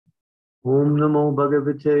Om Namo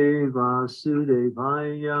Bhagavate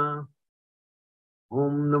Vasudevaya.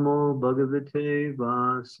 Om Namo Bhagavate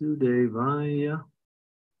Vasudevaya.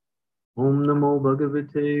 Om Namo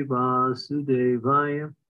Bhagavate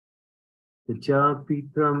Vasudevaya.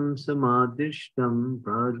 Chapitram Samadishtam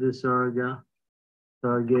Pradasarga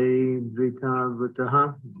Sarge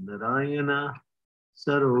Dritavataha Narayana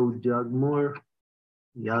Saro Jagmur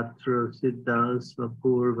Yatra Siddha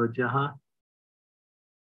Svapurvajaha.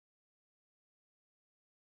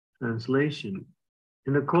 Translation.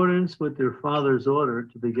 In accordance with their father's order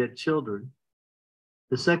to beget children,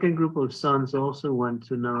 the second group of sons also went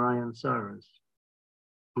to Narayan Saras,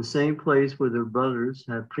 the same place where their brothers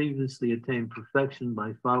had previously attained perfection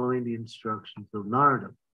by following the instructions of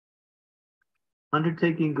Narada.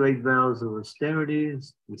 Undertaking great vows of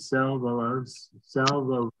austerities, the Salvalavas, staying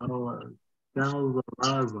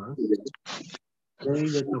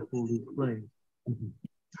at the holy place.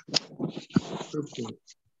 Purport.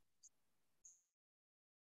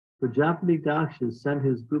 Prajapati Daksha sent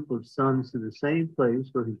his group of sons to the same place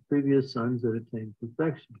where his previous sons had attained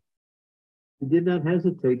perfection. He did not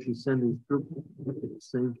hesitate to send his group to the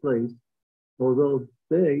same place, although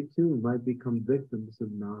they too might become victims of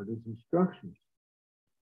Narada's instructions.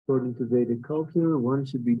 According to Vedic culture, one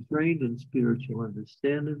should be trained in spiritual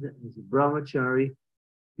understanding as a brahmachari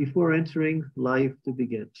before entering life to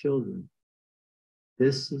beget children.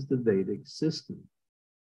 This is the Vedic system.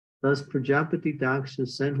 Thus, Prajapati Daksha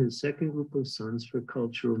sent his second group of sons for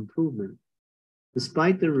cultural improvement,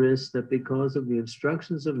 despite the risk that because of the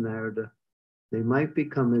instructions of Narada, they might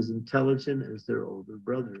become as intelligent as their older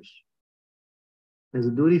brothers. As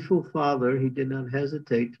a dutiful father, he did not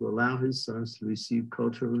hesitate to allow his sons to receive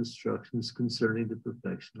cultural instructions concerning the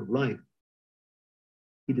perfection of life.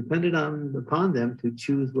 He depended upon them to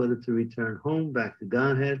choose whether to return home back to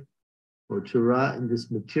Godhead or to rot in this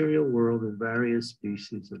material world of various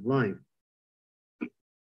species of life.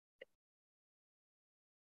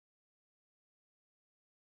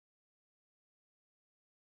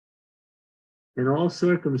 In all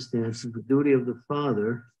circumstances, the duty of the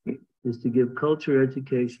father is to give culture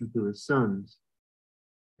education to his sons.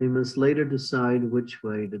 They must later decide which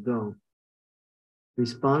way to go.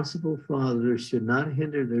 Responsible fathers should not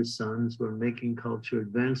hinder their sons from making culture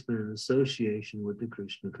advancement in association with the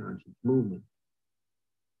Krishna conscious movement.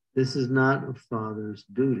 This is not a father's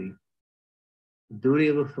duty. The duty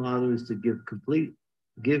of a father is to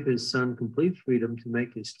give his son complete freedom to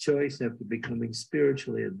make his choice after becoming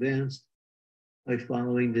spiritually advanced by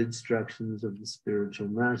following the instructions of the spiritual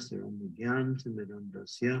master.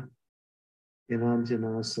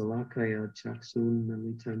 Yananjana Salakaya Chaksun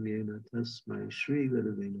Namitamyena Tasmai Shri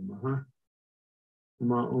Gurave Namaha.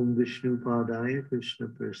 Nama Om Vishnu Padaya Krishna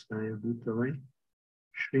Prasnaya Bhutale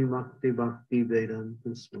Srimakti Bhakti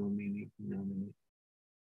Vedanta Swami Namani.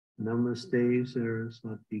 Namaste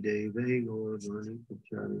Saraswati Deve Gauravani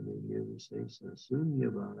Pacharine Yavasesa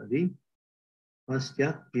Sunyavadi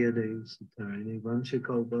Pastyatya Dev Satarine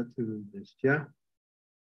Vanchakalpa Tarubhasya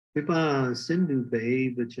Kripa Sindhu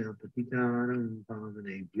Bhaivacha Patitanam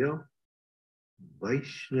Pavanebhyo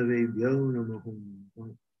Vaishnavebhyo Namaho.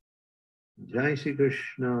 Jai Shri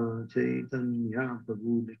Krishna Chaitanya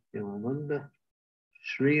Prabhu Nityananda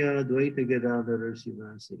Shri Advaita Gadadhara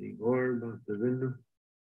Sivasari Gaur Bhaktivinoda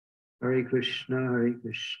Hare Krishna,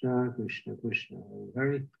 Krishna Krishna,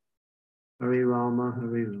 Hare Hare Rama,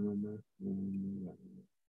 Hare Rama,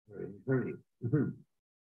 Hare Hare.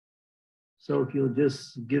 So if you'll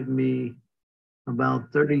just give me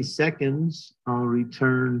about 30 seconds, I'll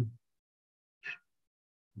return.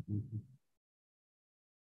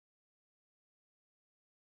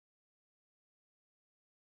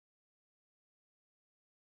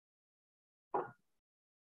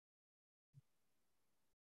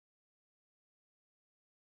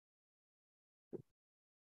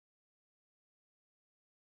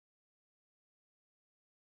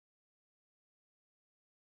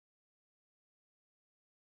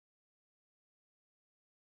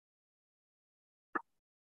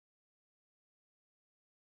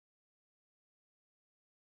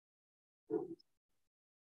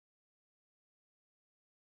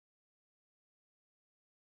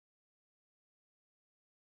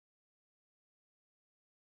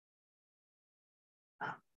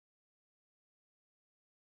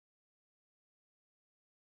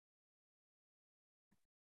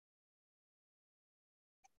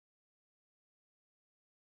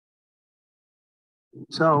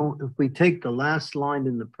 So if we take the last line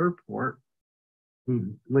in the purport,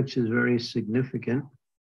 which is very significant,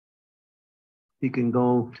 you can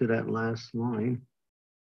go to that last line.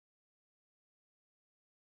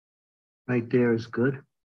 Right there is good.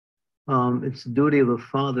 It's the duty of a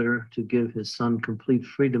father to give his son complete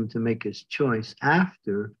freedom to make his choice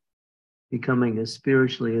after becoming as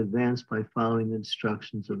spiritually advanced by following the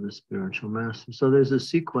instructions of the spiritual master. So there's a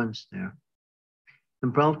sequence there.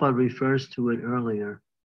 And Prabhupada refers to it earlier.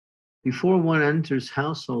 Before one enters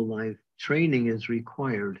household life, training is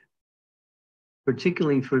required,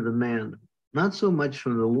 particularly for the man. Not so much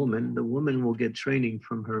from the woman. The woman will get training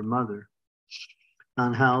from her mother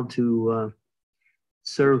on how to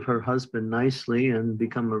serve her husband nicely and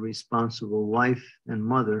become a responsible wife and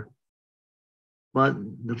mother. But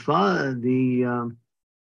the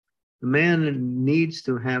man needs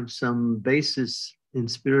to have some basis in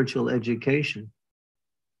spiritual education.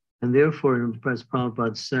 And therefore, as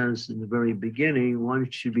Prabhupada says in the very beginning, one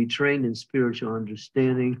should be trained in spiritual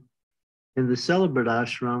understanding in the celibate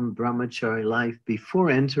ashram, brahmachari life, before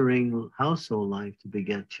entering household life to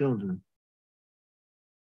beget children.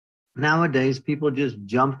 Nowadays, people just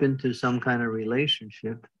jump into some kind of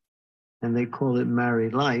relationship and they call it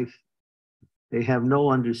married life. They have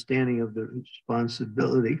no understanding of the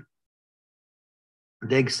responsibility.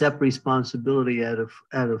 They accept responsibility out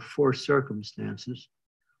of forced circumstances.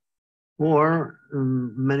 Or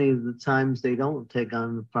many of the times they don't take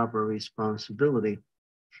on the proper responsibility.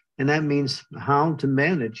 And that means how to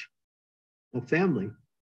manage a family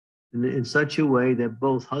in such a way that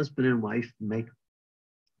both husband and wife make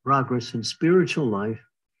progress in spiritual life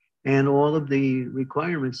and all of the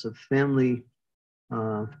requirements of family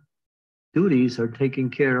duties are taken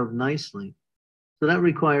care of nicely. So that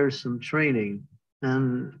requires some training.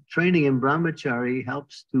 And training in brahmachari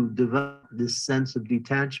helps to develop this sense of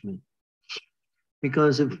detachment.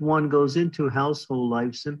 Because if one goes into household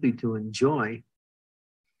life simply to enjoy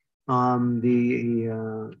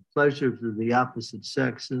the pleasures of the opposite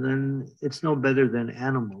sex, and then it's no better than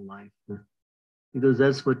animal life, because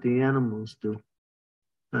that's what the animals do.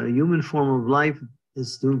 A human form of life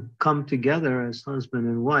is to come together as husband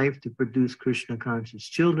and wife to produce Krishna conscious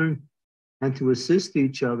children and to assist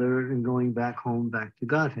each other in going back home, back to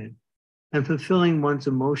Godhead, and fulfilling one's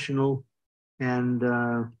emotional and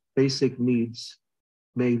basic needs,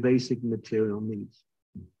 basic material needs.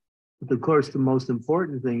 But of course, the most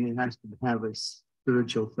important thing, it has to have a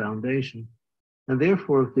spiritual foundation. And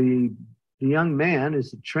therefore, if the young man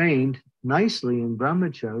is trained nicely in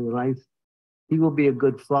brahmachari life, he will be a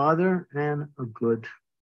good father and a good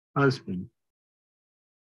husband.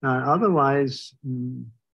 Otherwise,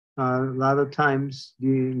 a lot of times,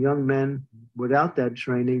 the young men without that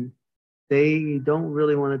training, they don't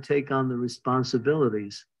really want to take on the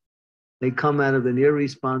responsibilities. They come out of an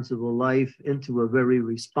irresponsible life into a very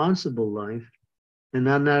responsible life, and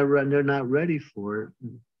they're not ready for it,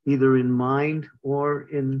 either in mind or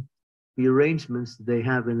in the arrangements that they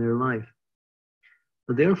have in their life.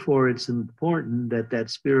 So therefore, it's important that that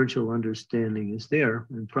spiritual understanding is there.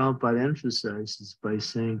 And Prabhupada emphasizes by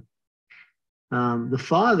saying, the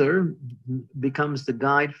father becomes the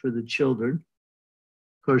guide for the children.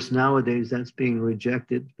 Of course, nowadays that's being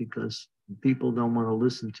rejected because people don't want to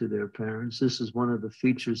listen to their parents. This is one of the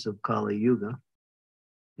features of Kali Yuga.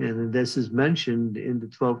 And this is mentioned in the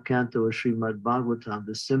 12th canto of Srimad-Bhagavatam,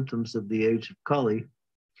 the symptoms of the age of Kali,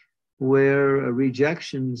 where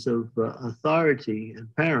rejections of authority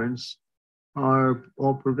and parents are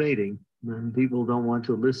all pervading. And people don't want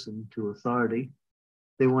to listen to authority.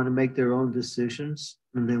 They want to make their own decisions,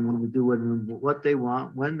 and they want to do what they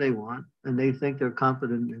want, when they want, and they think they're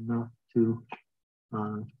competent enough to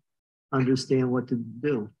understand what to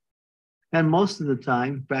do. And most of the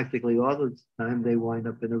time, practically all the time, they wind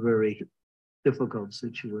up in a very difficult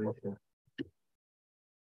situation.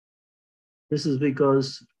 This is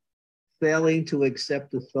because failing to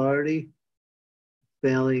accept authority,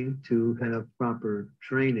 failing to have proper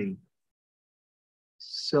training.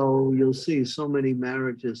 So you'll see so many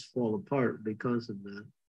marriages fall apart because of that.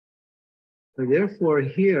 But therefore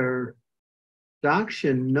here,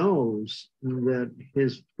 Dakshin knows that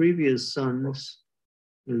his previous sons,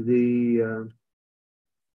 let's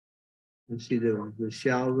see, there was the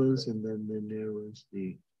Shalvas, and then there was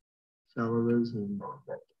the Salavas, and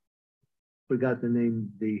forgot the name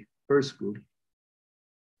of the first group.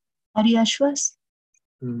 Haryashvas?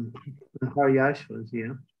 The Haryashvas,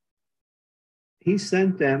 yeah. He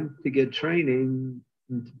sent them to get training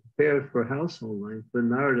and to prepare for household life, but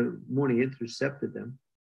Narada Muni intercepted them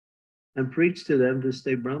and preached to them to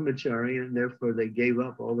stay brahmachari, and therefore they gave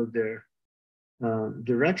up all of their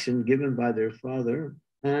direction given by their father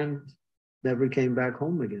and never came back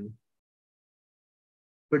home again.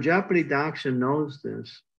 Prajapati Daksha knows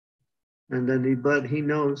this, and then but he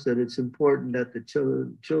knows that it's important that the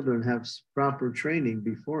children have proper training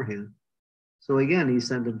beforehand, So again, he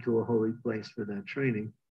sent him to a holy place for that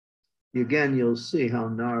training. Again, you'll see how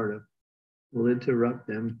Narada will interrupt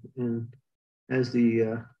them. And as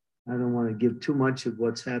I don't want to give too much of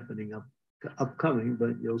what's happening upcoming,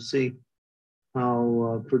 but you'll see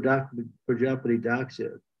how Prajapati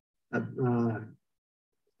Daksha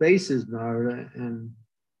faces Narada and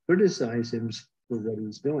criticizes him for what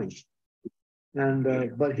he's doing.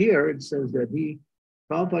 And but here it says that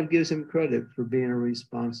Prabhupada gives him credit for being a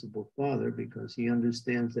responsible father because he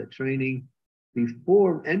understands that training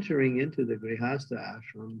before entering into the Grihastha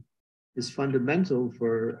ashram is fundamental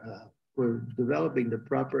for developing the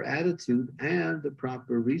proper attitude and the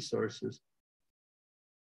proper resources.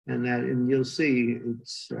 And you'll see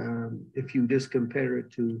it's if you just compare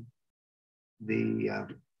it to the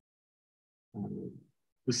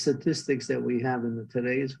statistics that we have in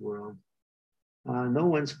today's world, no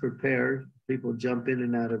one's prepared. People jump in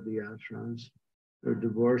and out of the ashrams. There are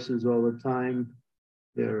divorces all the time.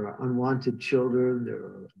 There are unwanted children. There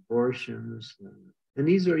are abortions. And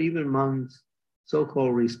these are even among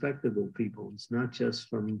so-called respectable people. It's not just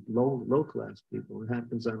from low-class people. It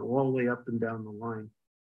happens on all the way up and down the line.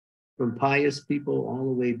 From pious people all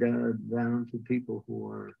the way down to people who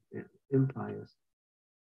are impious.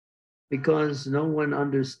 Because no one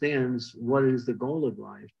understands what is the goal of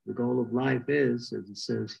life. The goal of life is, as it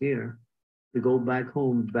says here, to go back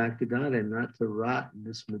home, back to God, and not to rot in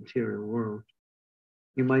this material world.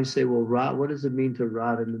 You might say, well, rot, what does it mean to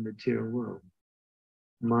rot in the material world?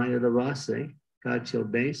 Maya Ravase, Kachil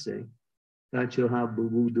Bese, Kachil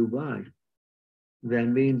Habubu Dubai. That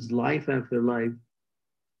means life after life,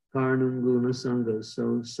 Karnum Guna Sangha,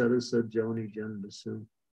 so Sarasa Joni Janbasu.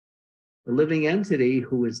 A living entity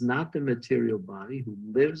who is not the material body, who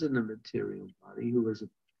lives in the material body, who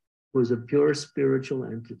is a pure spiritual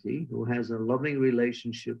entity, who has a loving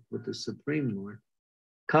relationship with the Supreme Lord,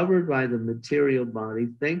 covered by the material body,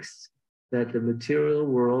 thinks that the material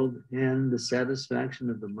world and the satisfaction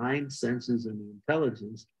of the mind, senses, and the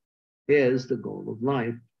intelligence is the goal of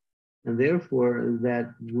life. And therefore,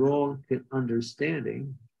 that wrong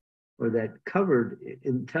understanding, or that covered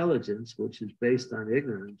intelligence, which is based on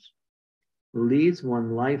ignorance, leads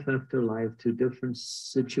one life after life to different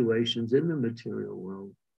situations in the material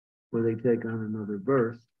world where they take on another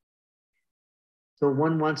birth. So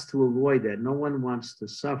one wants to avoid that. No one wants to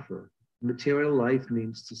suffer. Material life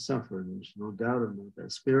means to suffer. There's no doubt about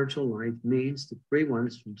that. Spiritual life means to free one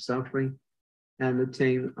from suffering and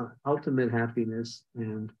attain ultimate happiness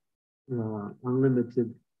and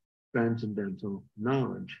unlimited transcendental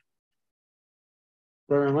knowledge.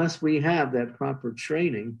 But unless we have that proper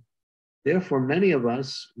training, therefore, many of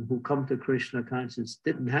us who come to Krishna consciousness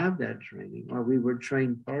didn't have that training, or we were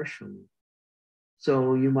trained partially.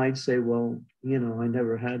 So you might say, well, I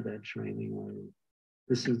never had that training, or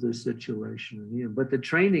this is the situation. But the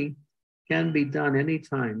training can be done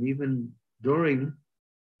anytime, even during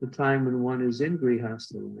the time when one is in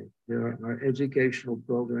Grihastha life. There are educational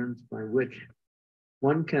programs by which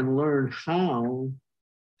one can learn how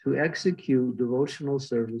to execute devotional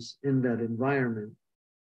service in that environment,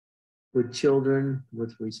 with children,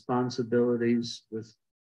 with responsibilities, with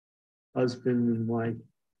husband and wife.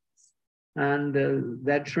 And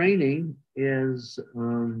that training is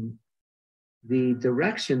the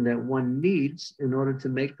direction that one needs in order to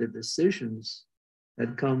make the decisions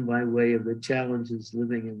that come by way of the challenges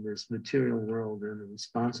living in this material world and the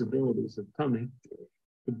responsibilities of coming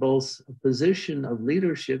to both a position of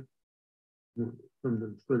leadership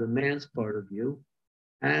for the man's part of view,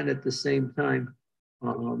 and at the same time,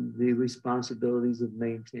 the responsibilities of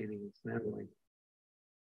maintaining his family.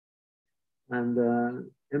 And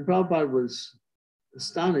Prabhupada was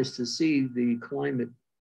astonished to see the climate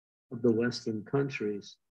of the Western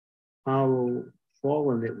countries, how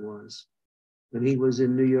fallen it was. When he was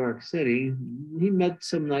in New York City, he met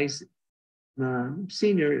some nice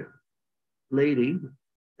senior lady,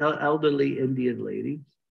 elderly Indian lady.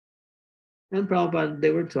 And Prabhupada,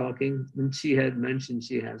 they were talking, and she had mentioned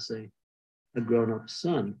she has a grown-up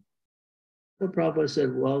son. So Prabhupada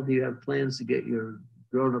said, well, do you have plans to get your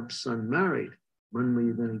grown-up son married? When were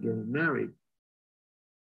you going to get him married?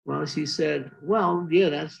 Well, she said, well, yeah,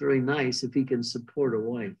 that's very nice if he can support a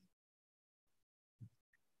wife.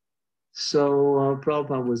 So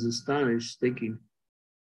Prabhupada was astonished, thinking,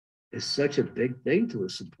 it's such a big thing to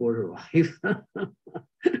support a wife.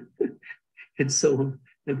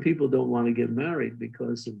 And people don't want to get married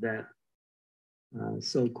because of that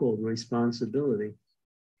so-called responsibility.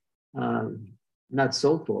 Not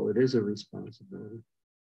so-called, it is a responsibility.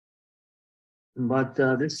 But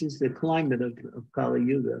this is the climate of Kali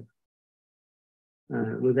Yuga.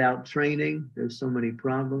 Without training, there's so many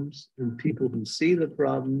problems, and people who see the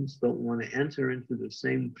problems don't want to enter into the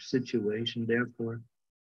same situation. Therefore,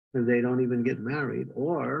 they don't even get married,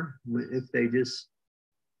 or if they just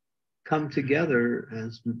come together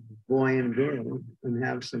as boy and girl and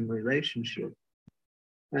have some relationship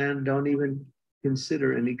and don't even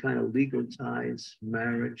consider any kind of legal ties,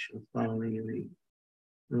 marriage, or following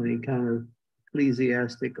any kind of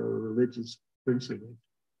ecclesiastic or religious principle.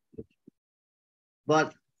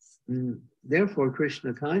 But therefore,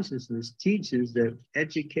 Krishna consciousness teaches that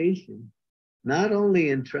education, not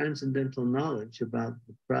only in transcendental knowledge about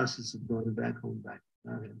the process of going back home, back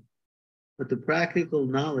to Godhead, but the practical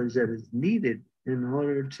knowledge that is needed in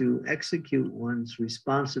order to execute one's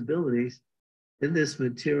responsibilities in this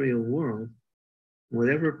material world,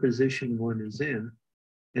 whatever position one is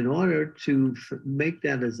in order to make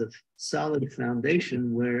that as a solid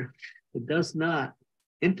foundation where it does not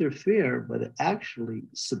interfere, but it actually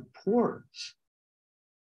supports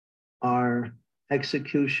our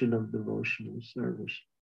execution of devotional service.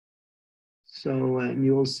 So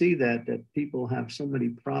you will see that people have so many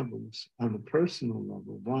problems on the personal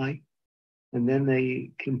level. Why? And then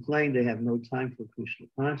they complain they have no time for Krishna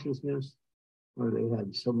consciousness, or they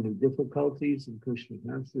had so many difficulties in Krishna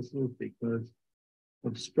consciousness because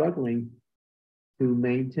of struggling to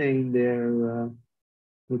maintain their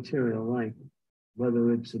material life,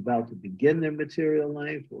 whether it's about to begin their material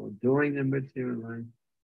life or during their material life.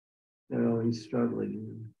 They're always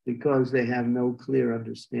struggling because they have no clear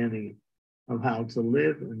understanding of how to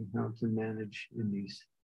live and how to manage in these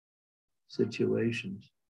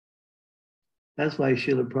situations. That's why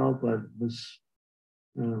Srila Prabhupada was,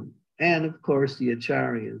 and of course the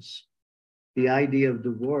Acharyas, the idea of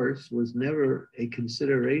divorce was never a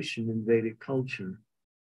consideration in Vedic culture.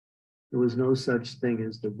 There was no such thing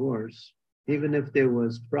as divorce. Even if there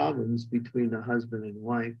was problems between the husband and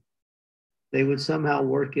wife, they would somehow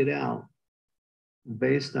work it out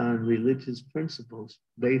based on religious principles,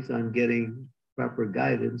 based on getting proper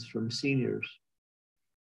guidance from seniors.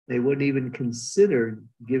 They wouldn't even consider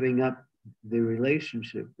giving up the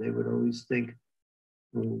relationship. They would always think,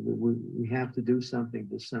 we have to do something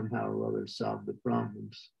to somehow or other solve the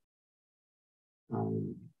problems.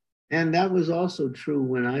 And that was also true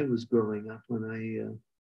when I was growing up, when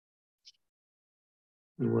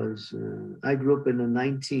I grew up in the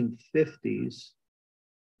 1950s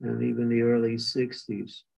and even the early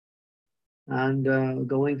 60s. And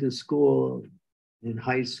going to school, in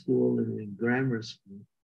high school and in grammar school,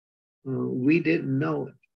 we didn't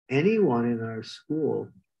know anyone in our school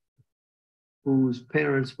whose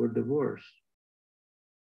parents were divorced.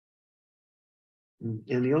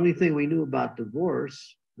 And the only thing we knew about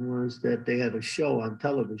divorce was that they had a show on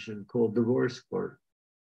television called Divorce Court,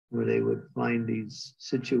 where they would find these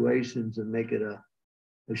situations and make it a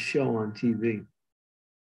show on TV.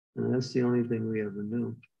 And that's the only thing we ever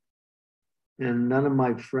knew. And none of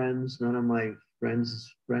my friends,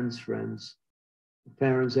 friends'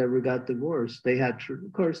 parents ever got divorced. They had,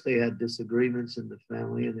 of course, they had disagreements in the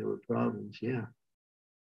family and there were problems, yeah.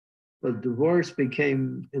 But divorce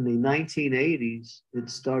became, in the 1980s, it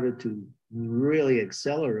started to really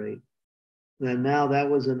accelerate. And now that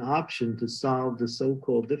was an option to solve the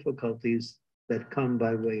so-called difficulties that come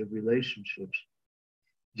by way of relationships.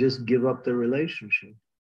 Just give up the relationship.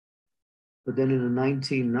 But then in the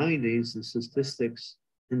 1990s, the statistics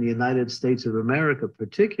in the United States of America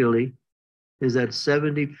particularly is that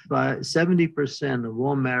 70% of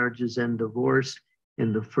all marriages end divorce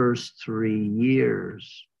in the first 3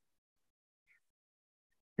 years.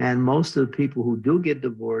 And most of the people who do get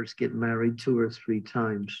divorced get married 2 or 3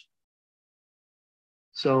 times.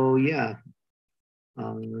 So yeah,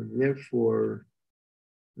 therefore,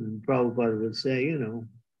 Prabhupada would say,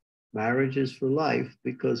 marriage is for life,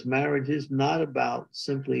 because marriage is not about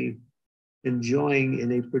simply enjoying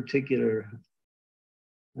in a particular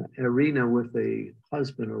arena with a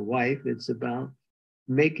husband or wife. It's about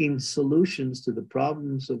making solutions to the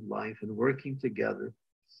problems of life and working together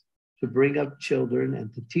to bring up children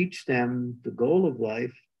and to teach them the goal of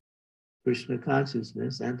life, Krishna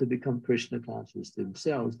consciousness, and to become Krishna conscious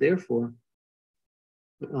themselves. Therefore,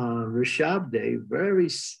 Rishabdev very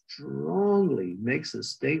strongly makes a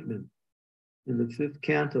statement in the 5th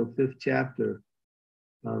canto, 5th chapter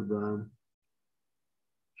of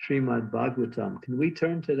Srimad-Bhagavatam. Can we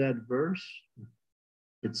turn to that verse?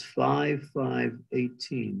 It's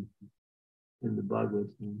 5:5:18 in the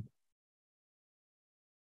Bhagavatam.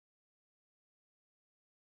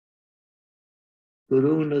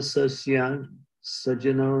 Guru nasasyan,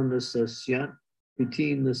 sajano nasasyan,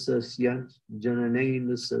 piti nasasyan, janane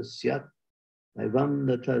nasasyat, Evam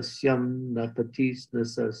natasyam napatis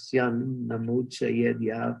nasasyan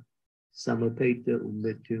namuchayedya samapeta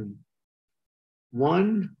umitum.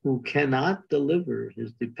 One who cannot deliver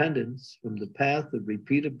his dependents from the path of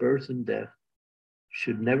repeated birth and death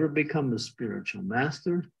should never become a spiritual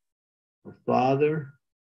master, a father,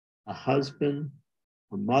 a husband,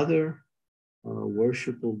 a mother, or a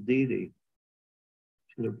worshipful deity.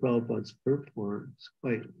 Srila Prabhupada's purport is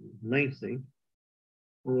quite lengthy.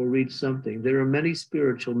 We'll read something. There are many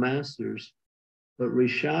spiritual masters, but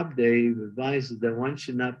Rishabdev advises that one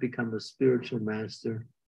should not become a spiritual master.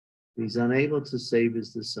 He's unable to save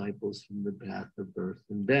his disciples from the path of birth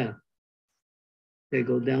and death. Okay,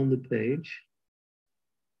 go down the page.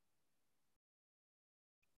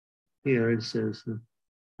 Here it says,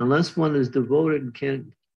 unless one is devoted and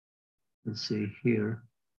can't, let's see here.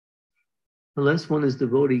 Unless one is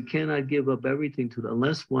devoted, he cannot give up everything to them.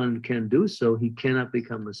 Unless one can do so, he cannot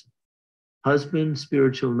become a husband,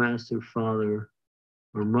 spiritual master, father,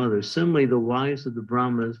 or mother. Similarly, the wives of the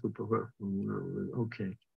Brahmanas would prefer.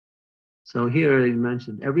 Okay. So here he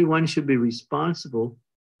mentioned, everyone should be responsible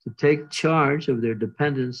to take charge of their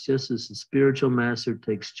dependents, just as the spiritual master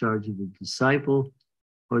takes charge of the disciple,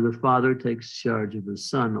 or the father takes charge of his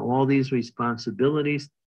son. All these responsibilities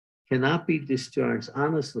cannot be discharged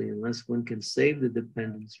honestly unless one can save the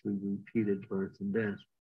dependents from repeated birth and death.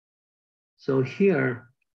 So here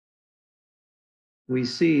we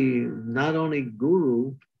see not only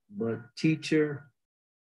guru, but teacher,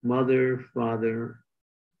 mother, father,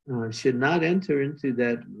 should not enter into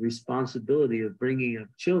that responsibility of bringing up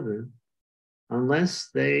children unless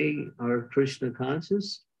they are Krishna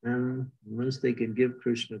conscious and unless they can give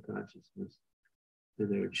Krishna consciousness to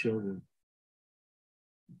their children.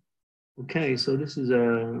 Okay, so this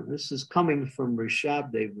is coming from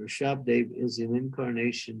Rishabdev. Rishabdev is an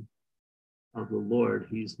incarnation of the Lord.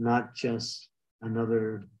 He's not just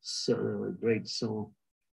another great soul.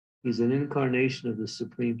 He's an incarnation of the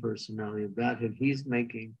Supreme Personality of Godhead. He's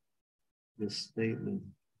making this statement.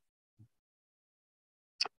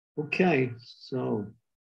 Okay, so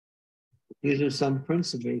these are some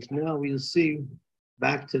principles. Now we'll see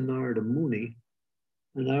back to Narada Muni.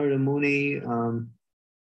 Narada Muni,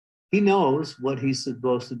 he knows what he's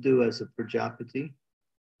supposed to do as a Prajapati,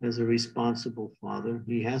 as a responsible father.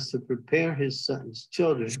 He has to prepare his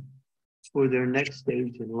children for their next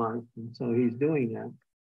stage in life. And so he's doing that,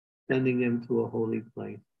 sending them to a holy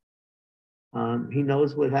place. He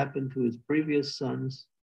knows what happened to his previous sons.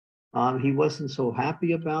 He wasn't so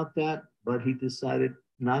happy about that, but he decided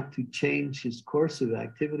not to change his course of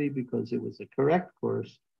activity because it was a correct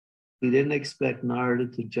course. He didn't expect Narada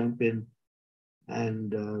to jump in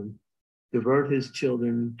and divert his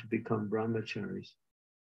children to become brahmacharis.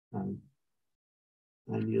 And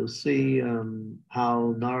you'll see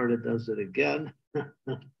how Narada does it again.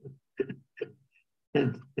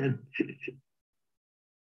 and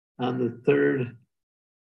on the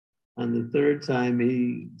third time,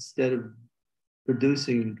 he, instead of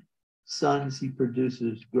producing sons, he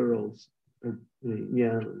produces girls,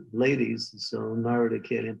 ladies. So Narada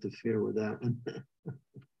can't interfere with that one.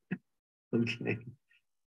 Okay.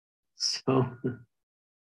 So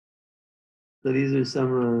these are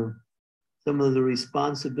some of the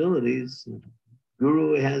responsibilities.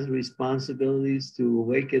 Guru has responsibilities to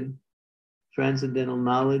awaken transcendental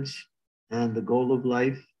knowledge and the goal of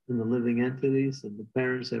life in the living entities, and the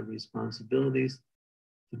parents have responsibilities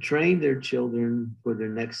to train their children for their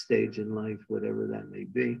next stage in life, whatever that may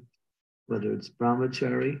be, whether it's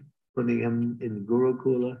brahmachari, putting them in the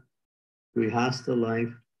Gurukula, grihastha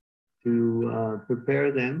life, to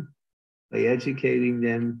prepare them by educating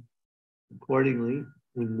them accordingly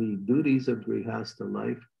in the duties of grihastha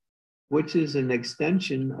life, which is an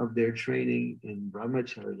extension of their training in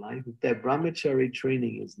brahmachari life. If that brahmachari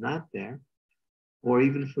training is not there, or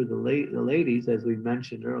even for the ladies, as we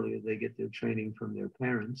mentioned earlier, they get their training from their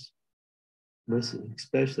parents,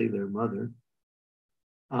 especially their mother,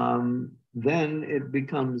 then it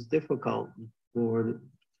becomes difficult for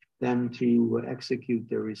them to execute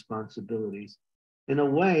their responsibilities in a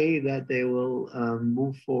way that they will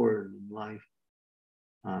move forward in life.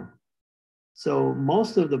 So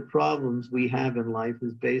most of the problems we have in life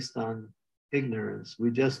is based on ignorance.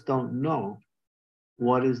 We just don't know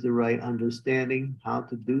what is the right understanding, how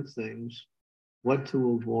to do things, what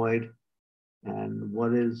to avoid, and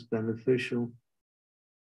what is beneficial.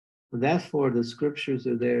 And therefore, the scriptures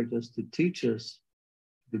are there just to teach us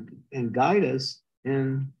and guide us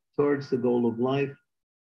towards the goal of life,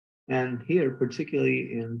 and here,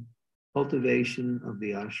 particularly in cultivation of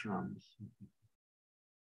the ashrams,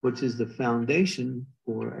 which is the foundation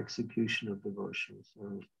for execution of devotional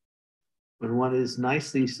service. when one is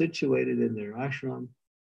nicely situated in their ashram,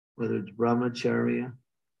 whether it's brahmacharya,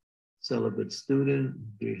 celibate student,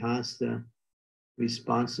 grihastha,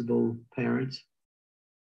 responsible parent,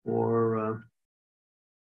 or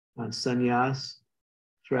sannyas,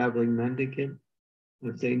 traveling mendicant,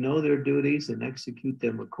 if they know their duties and execute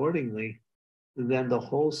them accordingly, then the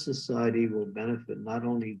whole society will benefit, not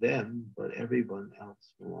only them, but everyone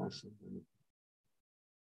else will also benefit.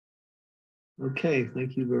 Okay,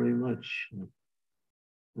 thank you very much.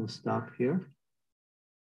 We'll stop here.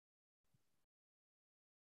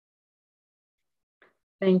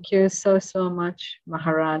 Thank you so much,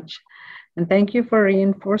 Maharaj. And thank you for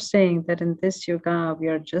reinforcing that in this yoga, we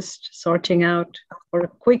are just sorting out for a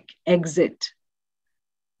quick exit.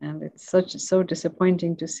 And it's so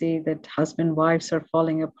disappointing to see that husband wives are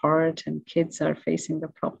falling apart and kids are facing the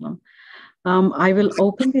problem. I will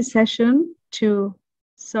open the session to,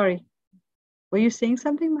 sorry, were you saying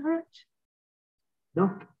something, Maharaj?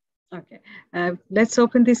 No. Okay, let's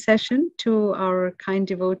open this session to our kind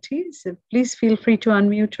devotees. Please feel free to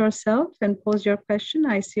unmute yourself and pose your question.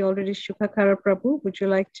 I see already Shukakara Prabhu. Would you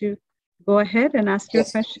like to go ahead and ask your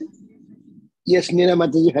question? Yes, Neera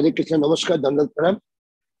Mataji, Hare Krishna, Namaskar, Dandat Pranam.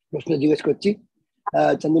 Krishna Jivesh Kochi.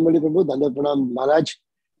 Candramauli Prabhu, Dandat Pranam, Maharaj.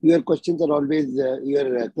 Your questions are always,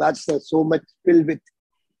 your classes are so much filled with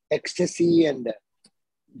ecstasy and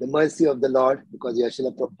the mercy of the Lord, because you are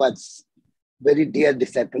Srila Prabhupada's very dear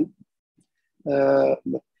disciple.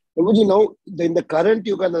 Prabhuji, now in the current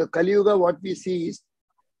Yuga, the Kali Yuga, what we see is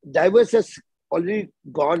divorce has already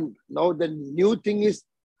gone. Now the new thing is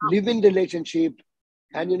live-in relationship,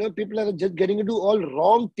 and people are just getting into all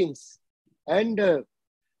wrong things, and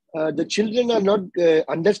the children are not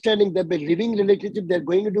understanding that by living relationship they're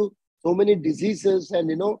going into so many diseases and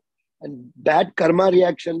and bad karma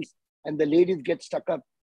reactions, and the ladies get stuck up.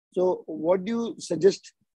 So what do you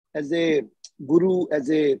suggest as a guru,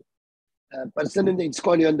 as a person in the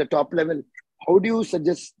ISKCON on the top level? How do you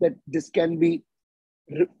suggest that this can be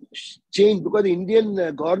changed? Because the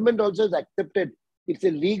Indian government also has accepted it's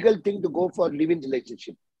a legal thing to go for live-in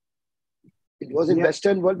relationship. It was in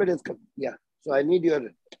Western world, but it's come. Yeah. So I need your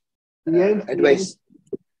advice.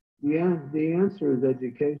 The answer is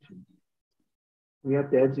education. We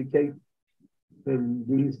have to educate them.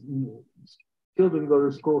 These children go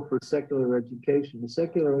to school for secular education. The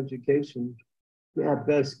secular education, at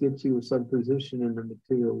best, gets you some position in the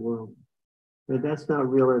material world. But that's not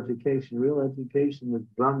real education. Real education is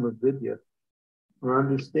Brahma Vidya, or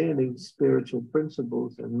understanding spiritual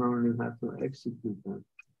principles and learning how to execute them.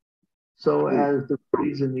 So as the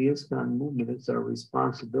phrase in the ISKCON movement, it's our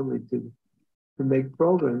responsibility to make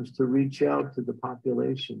programs to reach out to the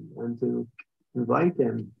population and to invite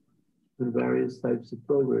them to various types of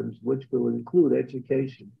programs, which will include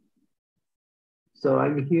education. So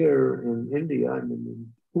I'm here in India. I'm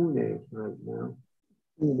in Pune right now.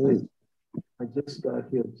 I just got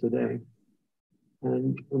here today.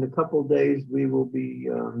 And in a couple of days, we will be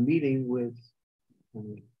meeting with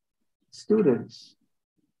students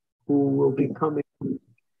who will be coming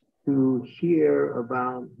to hear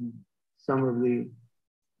about some of the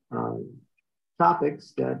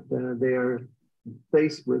topics that they are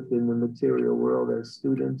faced with in the material world as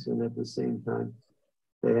students, and at the same time,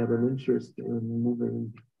 they have an interest in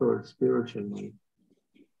moving towards spiritual life.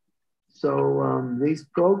 So these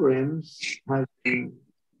programs have been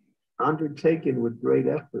undertaken with great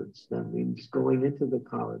efforts. That means going into the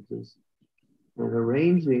colleges and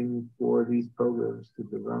arranging for these programs to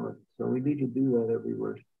develop. So we need to do that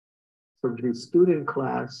everywhere. So the student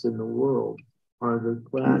class in the world are the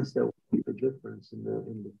class that will make the difference in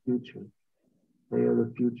the future. They are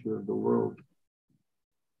the future of the world.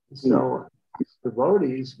 So as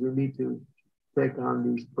devotees, we need to take on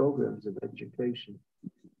these programs of education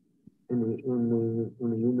in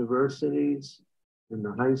the universities, in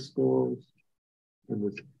the high schools,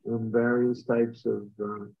 in various types of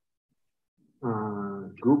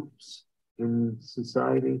groups in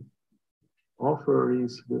society. Offer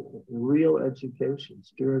these real education,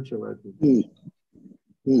 spiritual education.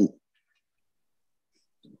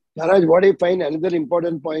 Maharaj, what I find another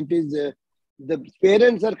important point is the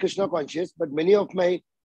parents are Krishna conscious, but many of my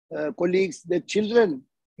colleagues, the children,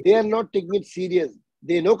 they are not taking it serious.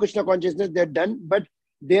 They know Krishna consciousness, they're done, but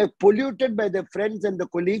they are polluted by their friends and the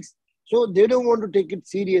colleagues, so they don't want to take it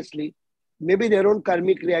seriously. Maybe their own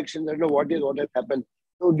karmic reactions, I don't know what has happened.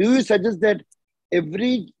 So do you suggest that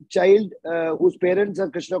every child whose parents are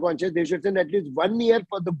Krishna conscious, they should send at least 1 year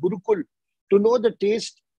for the Gurukul to know the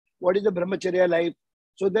taste, what is the brahmacharya life,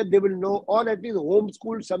 so that they will know, or at least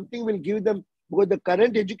homeschool, something will give them, because the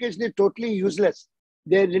current education is totally useless.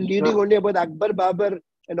 They're reading only about Akbar, Babar,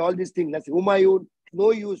 and all these things. That's Humayun,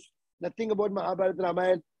 no use, nothing about Mahabharata,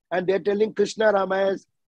 Ramayana, and they're telling Krishna Ramaya's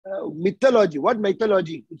mythology. What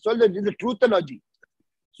mythology? It's all the truthology.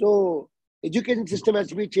 So education system has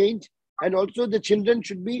to be changed, and also the children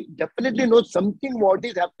should be definitely know something what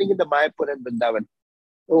is happening in the Mayapur and Vrindavan.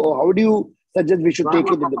 So how do you suggest we should take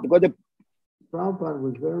it? Because the Prabhupada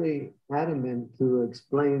was very adamant to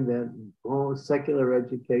explain that all secular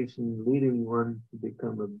education leading one to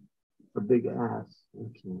become a big ass.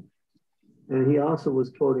 And he also was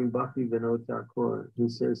quoting Bhakti Vinod Thakur, who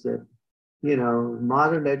says that, you know,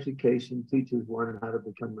 modern education teaches one how to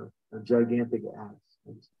become a gigantic ass.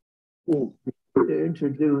 To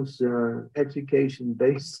introduce education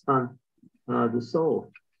based on the soul.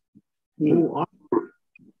 Who are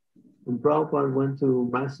And Prabhupada went to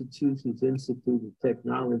Massachusetts Institute of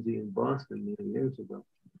Technology in Boston many years ago.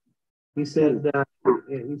 He said,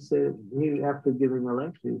 after giving a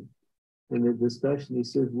lecture in the discussion, he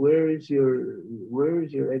said, where is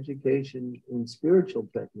your education in spiritual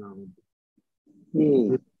technology?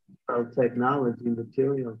 Technology,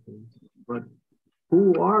 material things. But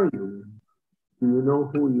who are you? Do you know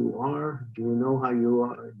who you are? Do you know how you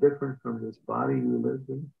are different from this body you live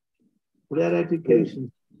in? That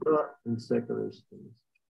education in secular schools.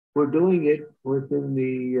 We're doing it in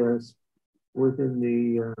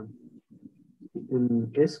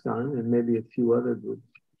ISKCON and maybe a few other groups,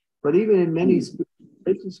 but even in many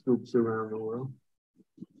religious groups around the world,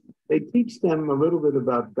 they teach them a little bit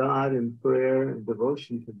about God and prayer and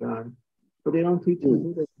devotion to God, but they don't teach them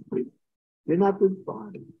who they are. You're not this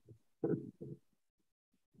body.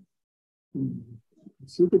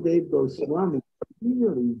 Sukadeva Goswami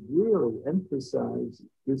really emphasized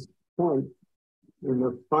this point in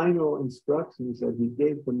the final instructions that he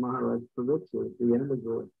gave to Maharaj Pariksit at the end of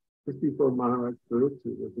the, just before Maharaj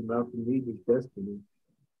Pariksit was about to meet his destiny.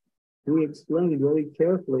 He explained very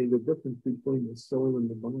carefully the difference between the soul and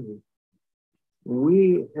the body.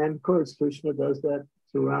 And of course, Krishna does that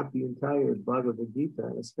throughout the entire Bhagavad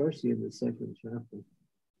Gita, especially in the second chapter.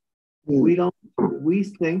 We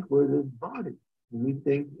think we're this body. We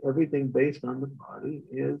think everything based on the body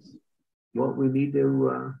is what we need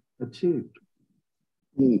to achieve.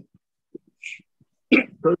 Because we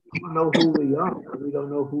don't know who we are. We don't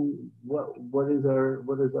know what is our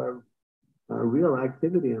real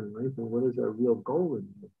activity in life and what is our real goal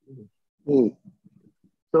in life.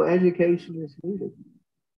 So education is needed.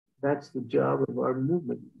 That's the job of our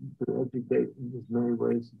movement, to educate in as many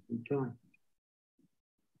ways as we can.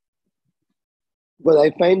 But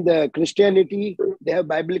I find the Christianity, they have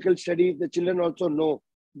biblical studies. The children also know.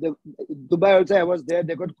 Dubai also, I was there.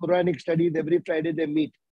 They got Quranic studies. Every Friday they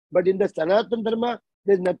meet. But in the Sanatana Dharma,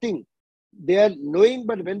 there's nothing. They are knowing,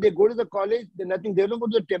 but when they go to the college, there's nothing. They don't go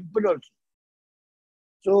to the temple also.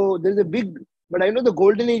 So there's a big, but I know the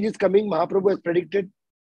golden age is coming. Mahaprabhu has predicted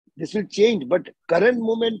this will change. But current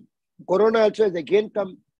moment, Corona also has again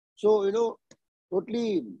come. So,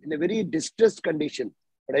 totally in a very distressed condition.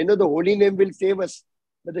 But I know the holy name will save us.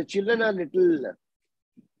 But the children are little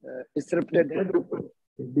disrupted.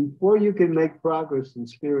 Before you can make progress in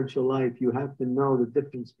spiritual life, you have to know the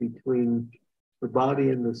difference between the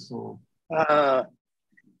body and the soul.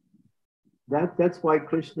 That's why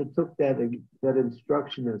Krishna took that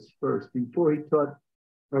instruction as first. Before he taught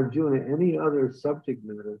Arjuna any other subject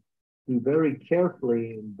matter, he very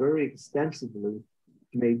carefully and very extensively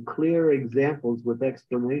made clear examples with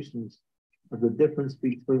explanations of the difference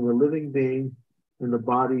between the living being and the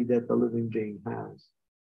body that the living being has,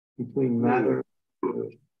 between matter and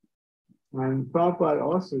spirit. And Prabhupada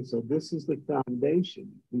also said this is the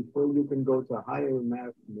foundation. Before you can go to higher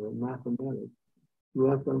mathematics, you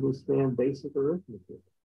have to understand basic arithmetic.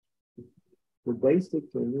 The basic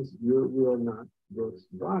thing is we are not this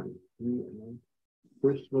body.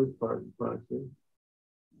 Krishna's part and parcel.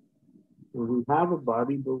 We have a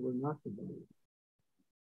body, but we're not the body.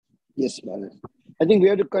 Yes, Maharaj. I think we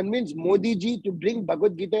have to convince Modi ji to bring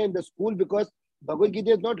Bhagavad Gita in the school, because Bhagavad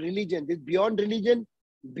Gita is not religion. It's beyond religion,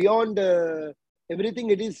 beyond everything.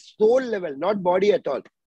 It is soul level, not body at all.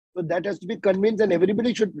 So that has to be convinced, and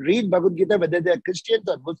everybody should read Bhagavad Gita, whether they are Christians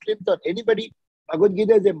or Muslims or anybody. Bhagavad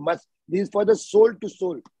Gita is a must. This is for the soul to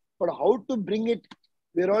soul. But how to bring it,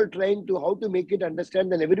 we're all trying to, how to make it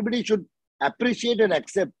understand, and everybody should appreciate and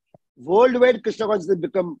accept. Worldwide, Krishna consciousness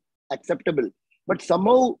become acceptable. But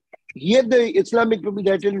somehow, here the Islamic people,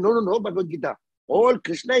 they are telling, no, Bhagavad Gita. All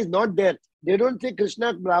Krishna is not there. They don't say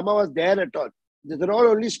Krishna, Brahma was there at all. These are all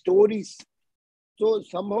only stories. So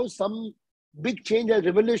somehow some big change,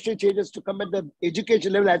 revolutionary changes to come at the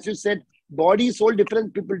education level. As you said, body, soul,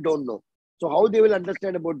 different people don't know. So how they will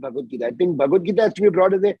understand about Bhagavad Gita? I think Bhagavad Gita has to be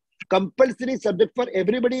brought as a compulsory subject for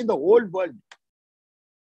everybody in the whole world.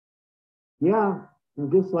 Yeah,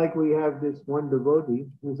 and just like we have this one devotee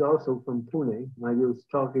who's also from Pune. I was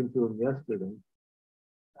talking to him yesterday,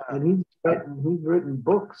 and he's written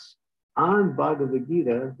books on Bhagavad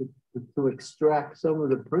Gita to extract some of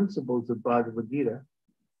the principles of Bhagavad Gita,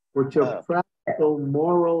 which are practical,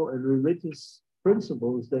 moral, and religious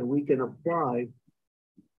principles that we can apply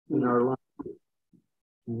in our life.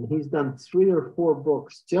 And he's done 3 or 4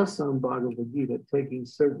 books just on Bhagavad Gita, taking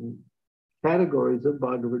certain categories of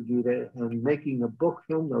Bhagavad Gita and making a book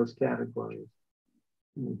from those categories.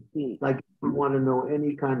 Like if you want to know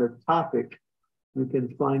any kind of topic, you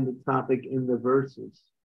can find the topic in the verses.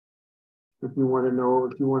 If you want to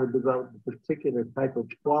develop a particular type of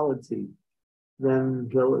quality, then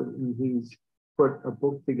he's put a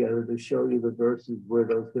book together to show you the verses where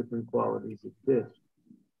those different qualities exist.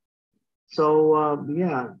 So,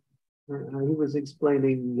 he was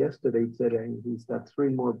explaining today, he's got 3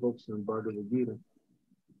 more books on Bhagavad Gita.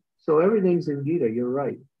 So everything's in Gita, you're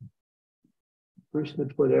right. Krishna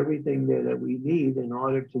put everything there that we need in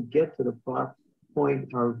order to get to the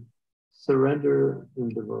point of surrender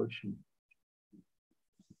and devotion.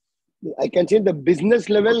 I can say the business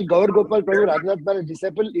level, Gaur Gopal Prabhu, Radhanath Maharaj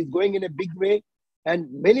disciple, is going in a big way. And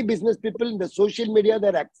many business people in the social media,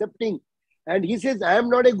 they're accepting. And he says, I am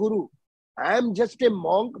not a guru. I am just a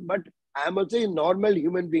monk, but I am also a normal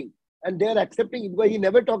human being. And they are accepting it because he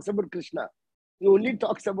never talks about Krishna. He only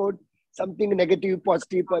talks about something negative,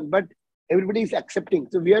 positive, but everybody is accepting.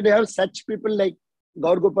 So we have to have such people like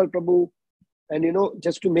Gaur Gopal Prabhu, and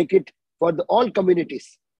just to make it for all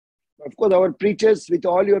communities. Of course, our preachers with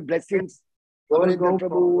all your blessings, Gaur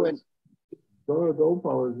Prabhu and Gaur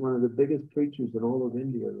Gopal is one of the biggest preachers in all of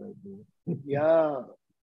India right now. Yeah.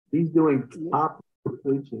 He's doing top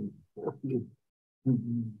preaching.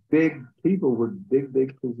 Big people with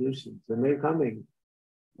big positions, and they're coming.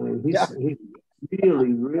 He's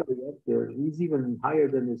really, really up there. He's even higher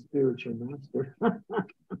than his spiritual master.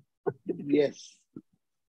 Yes.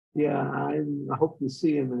 Yeah, I hope to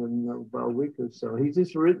see him in about a week or so. He's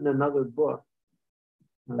just written another book.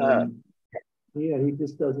 He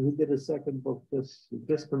did a second book,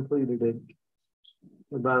 just completed it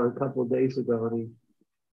about a couple of days ago, and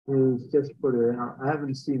he's just put it out. I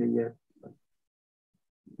haven't seen it yet.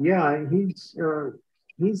 Yeah, he's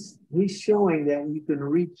showing that you can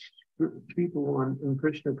reach people in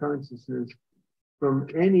Krishna consciousness from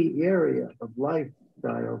any area of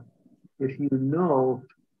lifestyle if you know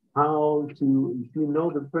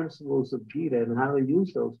the principles of Gita and how to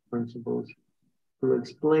use those principles to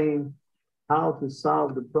explain how to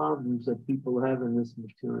solve the problems that people have in this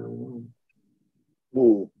material world.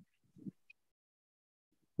 Oh.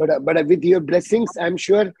 But with your blessings, I'm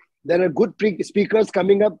sure there are good speakers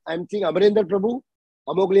coming up. I'm seeing Amarendra Prabhu,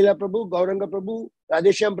 Amoglila Prabhu, Gauranga Prabhu,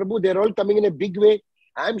 Radheshyam Prabhu. They're all coming in a big way.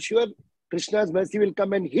 I'm sure Krishna's mercy will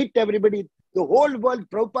come and hit everybody. The whole world,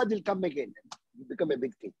 Prabhupada will come again. It will become a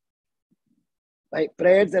big thing. My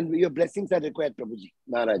prayers and your blessings are required, Prabhuji,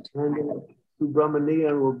 Maharaj. And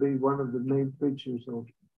Subramanian will be one of the main preachers.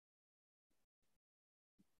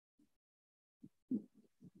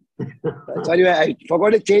 Sorry, I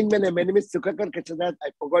forgot to change my name. My name is Sukhakar Krishnadas.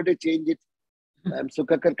 I forgot to change it. I'm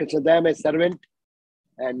Sukhakar Krishnadas. I'm a servant.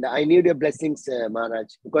 And I need your blessings,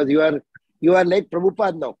 Maharaj. Because you are like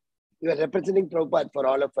Prabhupada now. You are representing Prabhupada for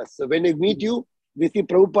all of us. So when we meet you, we see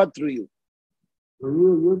Prabhupada through you.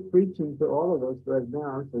 Well, you're preaching to all of us right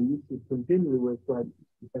now, so you should continue with that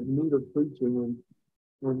need of preaching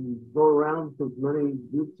and go around to as many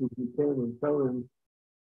groups as you can and tell them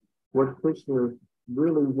what Krishna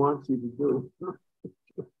really wants you to do.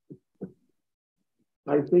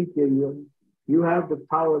 I think you have the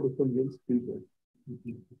power to convince people.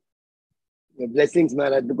 Your blessings,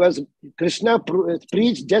 Maharaj, because Krishna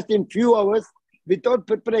preached just in few hours without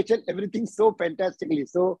preparation, everything so fantastically.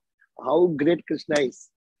 So how great Krishna is.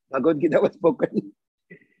 Bhagavad Gita was spoken.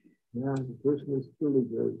 Yeah, Krishna is truly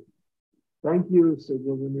great. Thank you, Sir.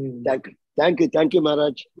 Thank you,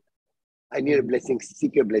 Maharaj. I need your blessings.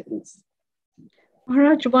 Seek your blessings.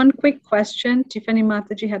 Maharaj, one quick question. Tiffany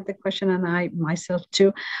Mataji had the question, and I myself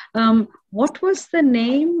too. What was the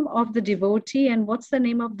name of the devotee and what's the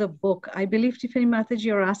name of the book? I believe, Tiffany Mataji,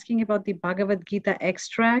 you're asking about the Bhagavad Gita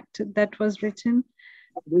extract that was written.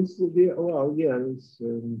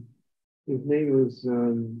 His name is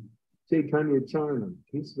Chaitanya Charna.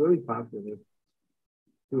 He's very popular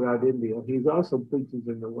throughout India. He's also preaches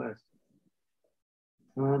in the West.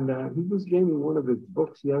 And he just gave me one of his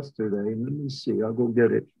books yesterday. Let me see. I'll go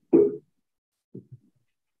get it.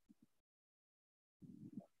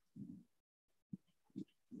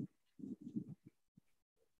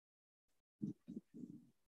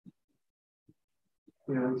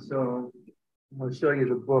 Yeah, so I'll show you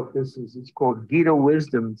the book. It's called Gita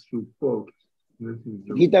Wisdom through quotes. This is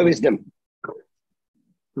Gita Wisdom.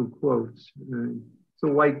 Through quotes. It's a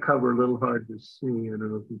white cover, a little hard to see. I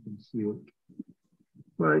don't know if you can see it.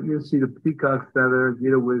 But you'll see the peacock feather,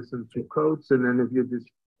 Gita Wisdom through quotes, and then if you just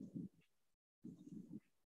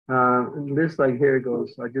this, like, here it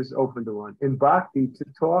goes. I just opened the one. In Bhakti, to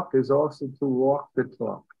talk is also to walk the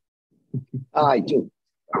talk. I do.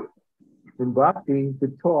 In Bhakti, to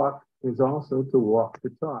talk is also to walk the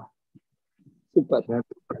talk. Super.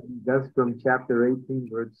 That's from chapter 18,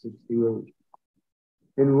 verse 68.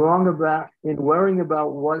 In worrying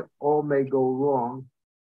about what all may go wrong,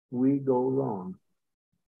 we go wrong.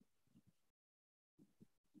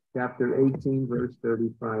 Chapter 18, verse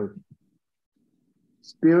 35.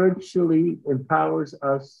 Spirituality empowers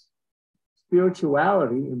us to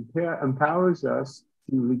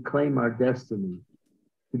reclaim our destiny,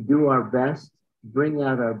 to do our best, bring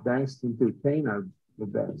out our best, and to attain the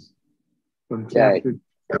best. From chapter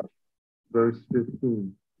verse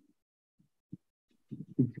 15.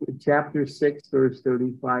 Chapter 6, verse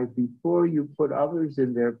 35. Before you put others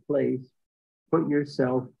in their place, put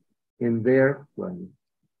yourself in their place.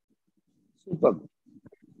 Super.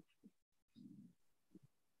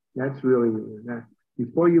 That's really that.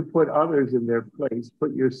 Before you put others in their place,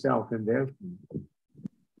 put yourself in their place.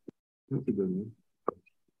 That's a good one.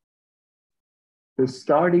 The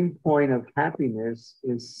starting point of happiness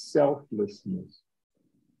is selflessness.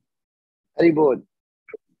 Haribol.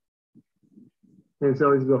 There's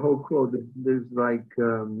always the whole quote. There's like,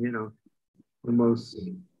 almost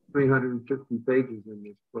 350 pages in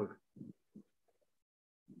this book.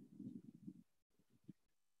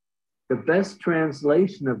 The best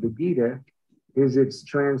translation of the Gita is its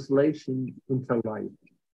translation into life.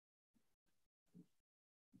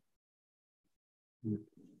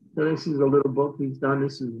 So this is a little book he's done.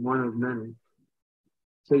 This is one of many.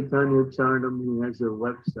 Chaitanya Charanam, he has a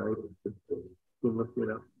website. You can look it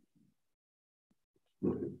up.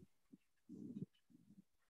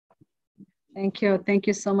 Thank you. Thank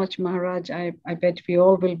you so much, Maharaj. I bet we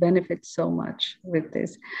all will benefit so much with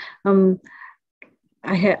this.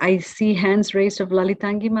 I see hands raised of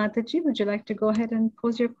Lalitangi Mataji. Would you like to go ahead and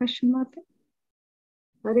pose your question, Mata?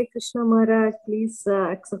 Hare Krishna Maharaj, please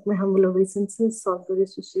accept my humble obeisances. Sadguru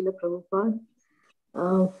Srila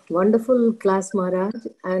Prabhupada. Wonderful class, Maharaj,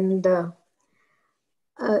 and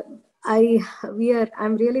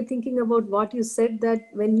I'm really thinking about what you said, that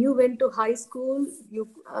when you went to high school,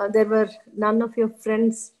 there were none of your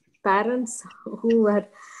friends' parents who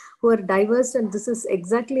were diverse, and this is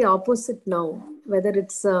exactly opposite now. Whether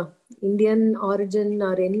it's Indian origin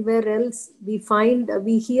or anywhere else, we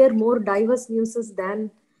hear more diverse news than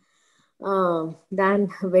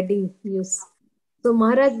wedding news. So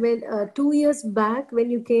Maharaj, when 2 years back, when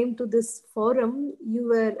you came to this forum,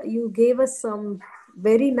 you gave us some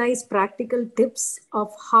very nice practical tips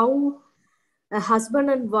of how a husband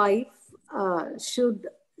and wife should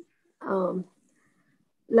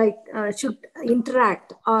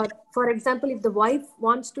interact. Or for example, if the wife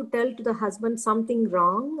wants to tell to the husband something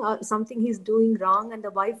wrong or something he's doing wrong, and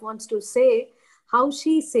the wife wants to say, how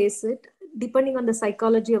she says it, depending on the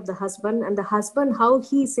psychology of the husband, and the husband how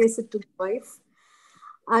he says it to the wife.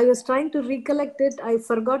 I was trying to recollect it. I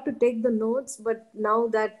forgot to take the notes, but now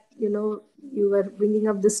that you were bringing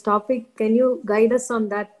up this topic, can you guide us on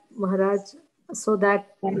that, Maharaj, so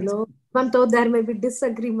that even though there may be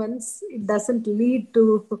disagreements, it doesn't lead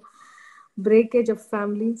to breakage of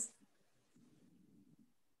families?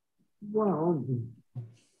 Well,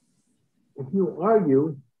 if you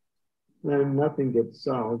argue, then nothing gets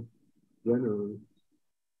solved generally.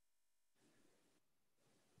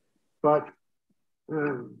 But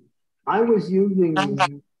I was using,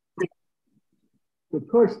 of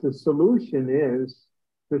course, the solution is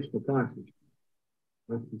Krishna consciousness.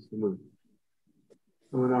 That's the solution.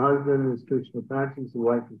 And when a husband is Krishna conscious, the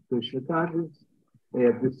wife is Krishna conscious, they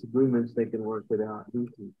have disagreements, they can work it out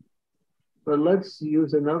easily. But let's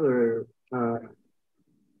use another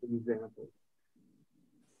example.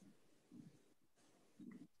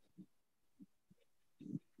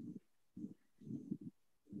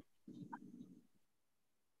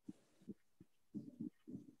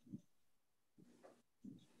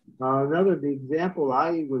 The example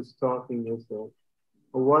I was talking is that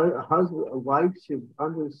a wife should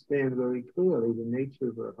understand very clearly the nature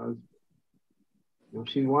of her husband. If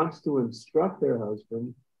she wants to instruct her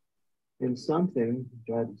husband in something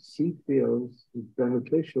that she feels is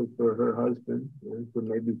beneficial for her husband, and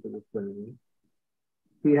maybe for the family,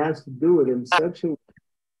 she has to do it in such a way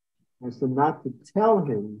as to not to tell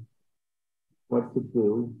him what to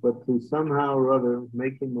do, but to somehow or other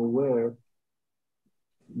make him aware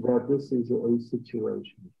that this is a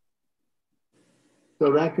situation.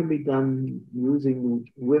 So that can be done using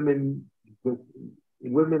women with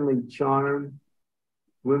womanly charm,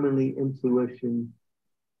 womanly intuition,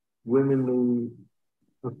 womanly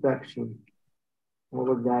affection. All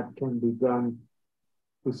of that can be done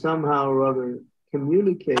to somehow or other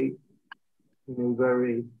communicate in a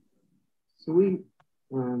very sweet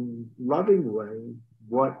and loving way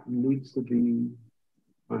what needs to be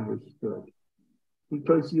understood.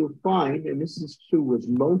 Because you'll find, and this is true with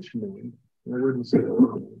most men, I wouldn't say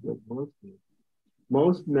all men, but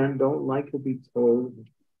most men don't like to be told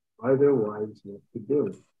by their wives what to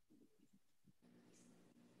do.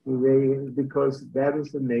 Because that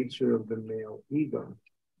is the nature of the male ego.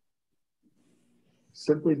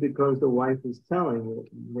 Simply because the wife is telling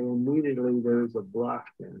it, there's a block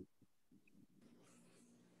there.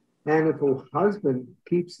 And if a husband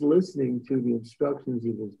keeps listening to the instructions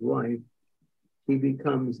of his wife, he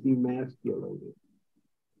becomes demasculated.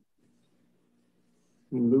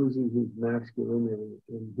 He loses his masculinity,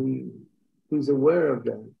 and he's aware of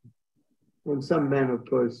that. And some men, of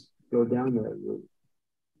course, go down that route.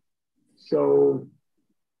 So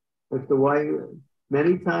if the wife,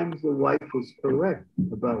 many times the wife is correct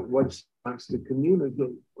about what she wants to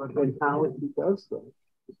communicate, but then how he does so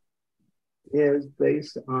is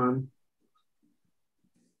based on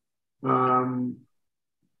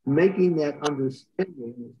making that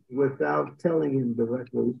understanding without telling him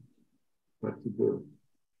directly what to do.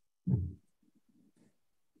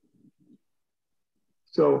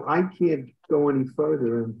 So I can't go any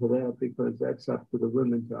further into that because that's up to the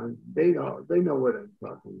women. They know what I'm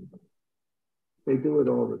talking about. They do it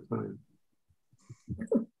all the time.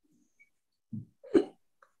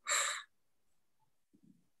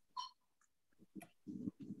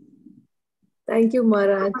 Thank you,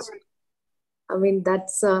 Maharaj. I mean,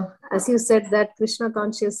 that's, as you said, that Krishna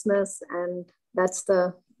consciousness, and that's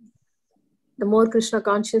the more Krishna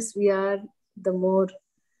conscious we are, the more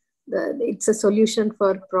it's a solution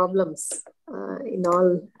for problems in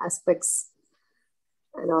all aspects.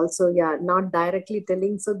 And also, yeah, not directly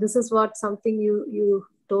telling. So this is what something you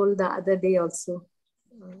told the other day also.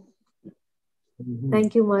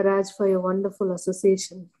 Thank you, Maharaj, for your wonderful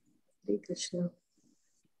association. Hare Krishna.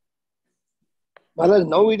 Maharaj,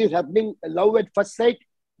 now it is happening, love at first sight,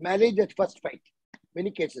 marriage at first sight.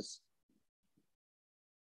 Many cases.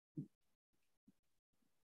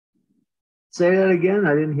 Say that again,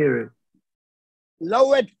 I didn't hear it.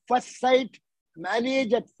 Love at first sight,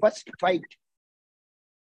 marriage at first fight.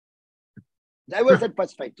 Divorce at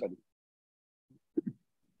first fight, sorry.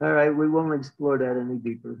 All right, we won't explore that any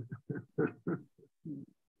deeper.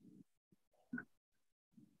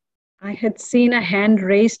 I had seen a hand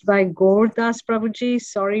raised by Gaurdas Prabhuji.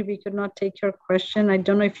 Sorry, we could not take your question. I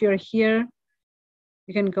don't know if you're here.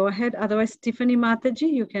 You can go ahead. Otherwise, Tiffany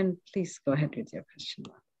Mataji, you can please go ahead with your question.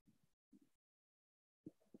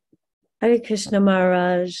 Hare Krishna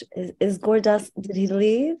Maharaj. Is Gaurdas, did he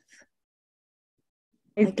leave?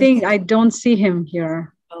 I don't see him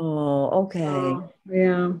here. Oh, okay.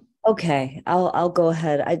 Yeah. Okay, I'll go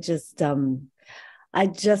ahead. I just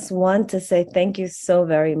want to say thank you so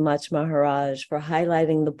very much, Maharaj, for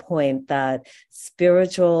highlighting the point that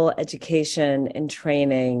spiritual education and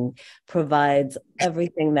training provides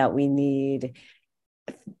everything that we need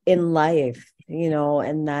in life,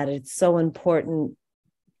 and that it's so important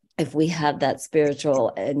if we have that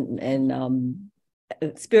spiritual and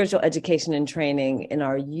spiritual education and training in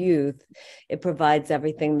our youth. It provides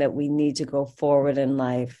everything that we need to go forward in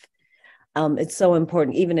life. It's so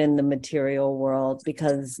important, even in the material world,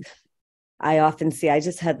 because I often see, I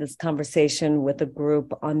just had this conversation with a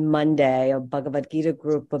group on Monday, a Bhagavad Gita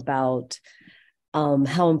group, about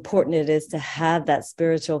how important it is to have that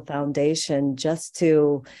spiritual foundation, just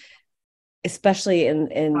to, especially in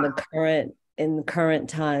the current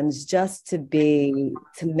times, just to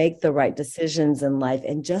make the right decisions in life,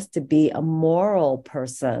 and just to be a moral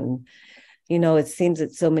person. It seems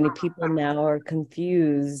that so many people now are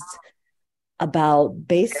confused about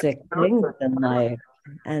basic things in life,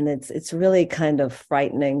 and it's really kind of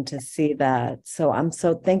frightening to see that. So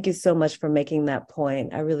thank you so much for making that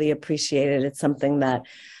point. I really appreciate it. It's something that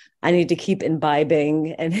I need to keep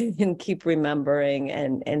imbibing and keep remembering,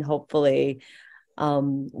 and hopefully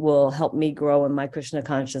will help me grow in my Krishna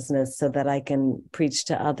consciousness so that I can preach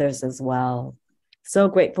to others as well. So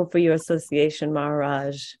grateful for your association,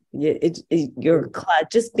 Maharaj. Your class,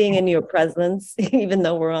 just being in your presence, even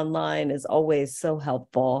though we're online, is always so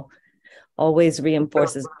helpful, always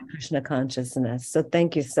reinforces my Krishna consciousness. So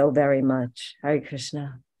thank you so very much. Hare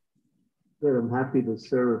Krishna. Good, I'm happy to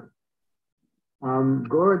serve.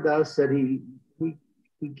 Gauradas said he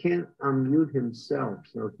can't unmute himself.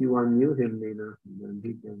 So if you unmute him, Nina,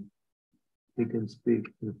 then he can speak.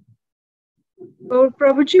 Oh,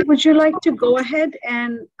 Prabhuji, would you like to go ahead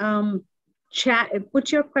and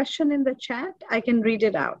put your question in the chat? I can read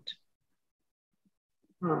it out.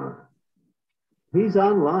 He's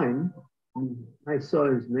online. I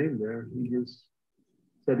saw his name there. He just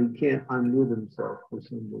said he can't unmute himself for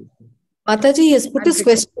some reason. Mataji has put his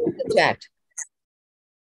question in the chat.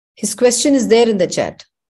 His question is there in the chat.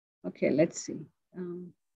 Okay, let's see.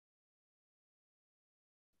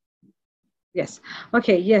 Yes.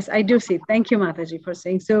 Okay. Yes, I do see. Thank you, Mataji, for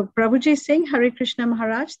saying. So Prabhuji is saying, Hare Krishna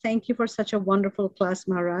Maharaj, thank you for such a wonderful class,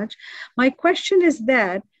 Maharaj. My question is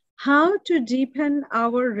that, how to deepen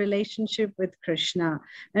our relationship with Krishna?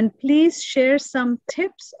 And please share some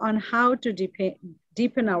tips on how to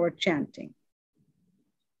deepen our chanting.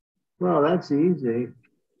 Well, that's easy.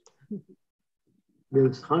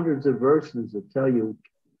 There's hundreds of verses that tell you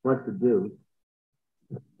what to do.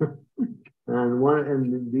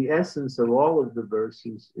 And the essence of all of the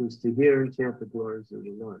verses is to hear and chant the glories of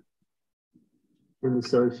the Lord in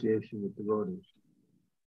association with devotees.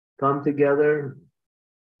 Come together,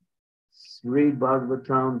 read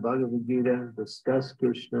Bhagavatam, Bhagavad Gita, discuss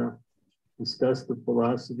Krishna, discuss the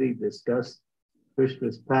philosophy, discuss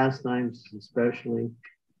Krishna's pastimes, especially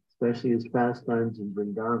his pastimes in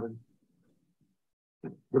Vrindavan.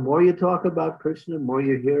 The more you talk about Krishna, the more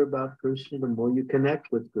you hear about Krishna, the more you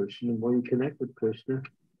connect with Krishna, the more you connect with Krishna,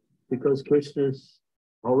 because Krishna is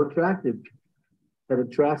all attractive. That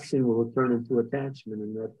attraction will turn into attachment,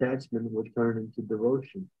 and that attachment will turn into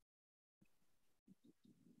devotion.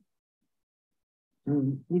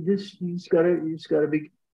 And you just gotta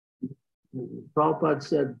be. Prabhupada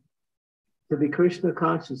said, to be Krishna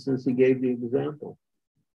consciousness, he gave the example.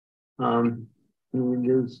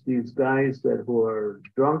 There's these guys who are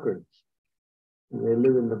drunkards, and they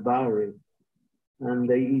live in the Bowery, and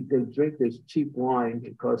they drink this cheap wine.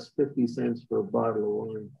 It costs 50 cents for a bottle of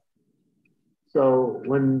wine. So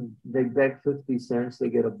when they beg 50 cents, they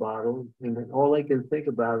get a bottle, and then all they can think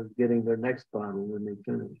about is getting their next bottle when they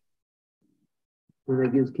finish. And they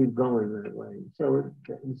just keep going that way. So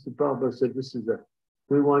Mr. Prabhupada said,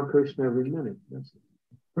 we want Krishna every minute. That's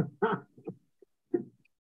it.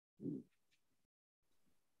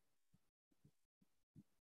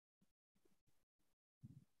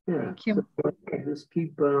 Yeah, thank you. So just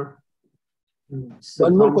keep.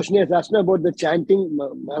 One more question is asked about the chanting.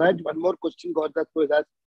 Maharaj, one more question got that was asked,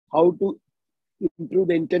 how to improve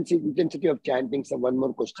the intensity of chanting. So one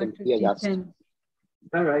more question he has asked.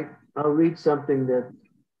 All right, I'll read something that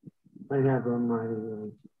I have on my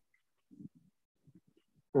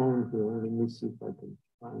phone here. Let me see if I can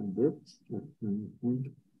find it.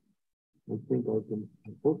 I think I can. I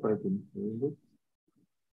hope I can find it.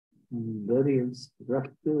 Very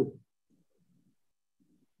instructive.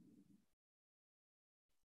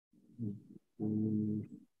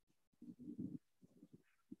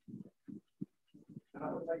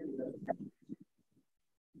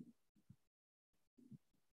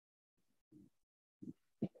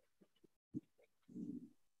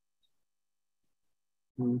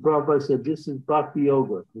 Prabhupada said, this is Bhakti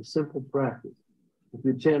Yoga, the simple practice. If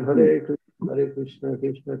you chant Hare Krishna,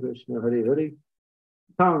 Krishna Krishna, Hare Hare,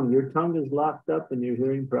 your tongue is locked up and your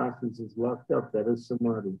hearing process is locked up. That is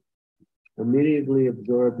Samadhi. Immediately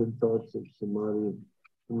absorbed in thoughts of Samadhi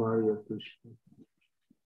of Krishna.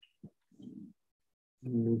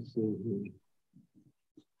 Let me see here.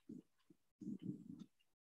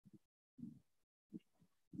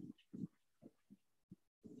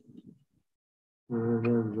 I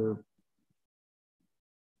have the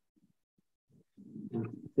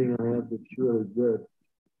thing I have that's really good.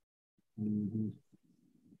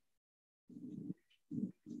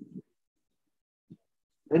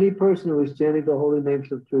 Any person who is chanting the holy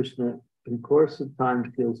names of Krishna in course of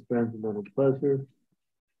time feels transcendental pleasure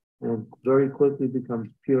and very quickly becomes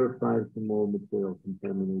purified from all material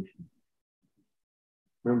contamination.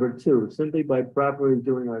 Number 2, simply by properly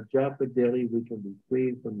doing our japa daily, we can be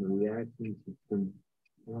freed from the reactions of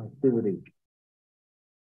activity.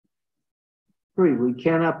 3, we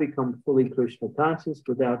cannot become fully Krishna conscious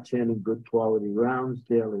without chanting good quality rounds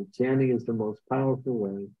daily. Chanting is the most powerful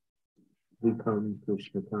way to become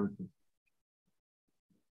Krishna conscious.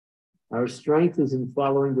 Our strength is in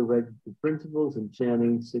following the registered principles and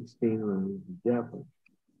chanting 16 rounds of japa.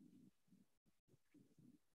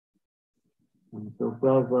 And so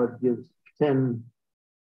Prabhupada gives 10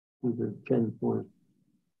 points.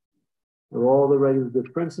 For all the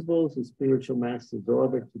registered principles, the spiritual masters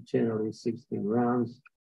order to chant at least 16 rounds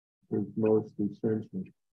is most essential.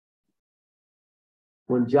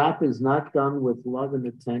 When japa is not done with love and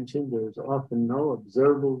attention, there is often no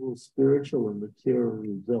observable spiritual or material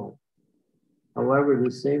result. However,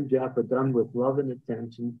 the same japa done with love and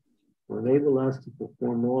attention will enable us to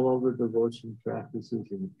perform all other devotion practices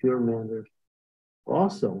in a pure manner,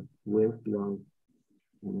 also with love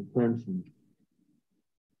and attention.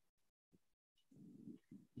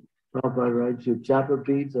 Prabhupada writes, your japa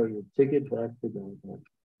beads are your ticket back to God.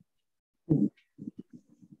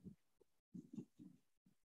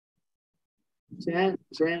 Chant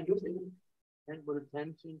with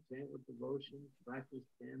attention, chant with devotion, practice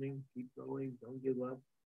chanting, keep going, don't give up.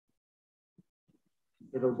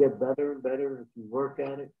 It'll get better and better if you work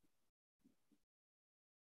at it.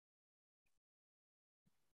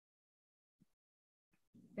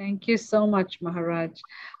 Thank you so much, Maharaj.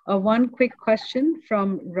 One quick question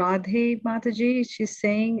from Radhe Mataji. She's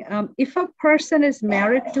saying, if a person is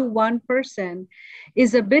married to one person,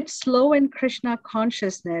 is a bit slow in Krishna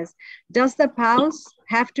consciousness, does the spouse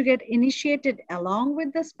have to get initiated along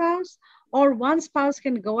with the spouse? Or one spouse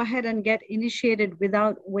can go ahead and get initiated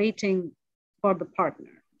without waiting for the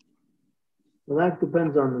partner? Well, that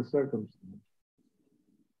depends on the circumstance.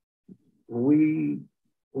 We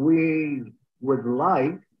would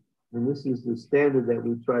like, and this is the standard that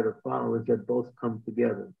we try to follow, is that both come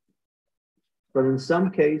together. But in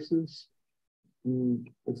some cases,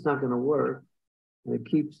 it's not going to work. And it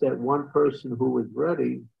keeps that one person who is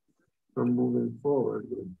ready from moving forward.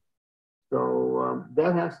 So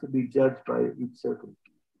that has to be judged by each circumstance.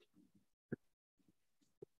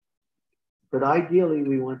 But ideally,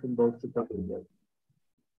 we want them both to come together.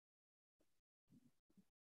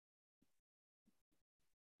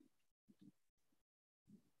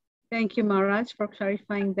 Thank you, Maharaj, for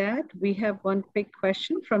clarifying that. We have one quick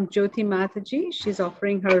question from Jyoti Mataji. She's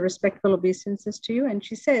offering her respectful obeisances to you. And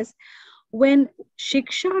she says, when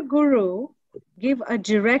Shiksha Guru give a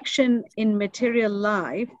direction in material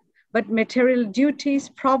life, but material duties,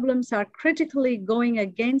 problems are critically going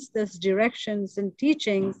against those directions and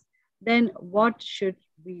teachings, then what should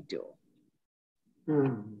we do?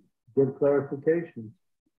 Good clarification.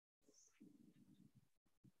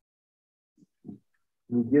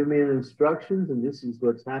 You give me instructions, and this is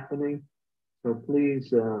what's happening. So please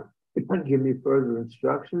give me further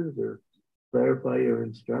instructions or clarify your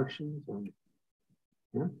instructions.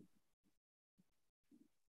 Yeah.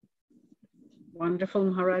 Wonderful,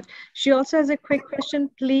 Maharaj. She also has a quick question.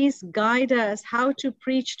 Please guide us how to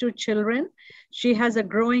preach to children. She has a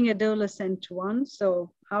growing adolescent one.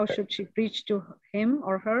 So how should she preach to him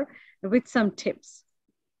or her with some tips?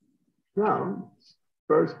 Well,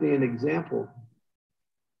 first be an example.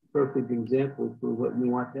 Perfect example for what you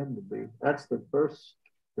want them to be. That's the first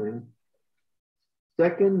thing.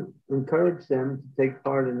 Second, encourage them to take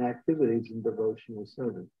part in activities in devotional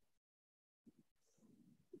service.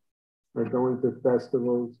 Like going to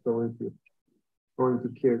festivals, going to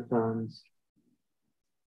kirtans.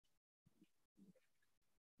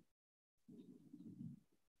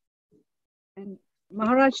 And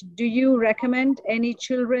Maharaj, do you recommend any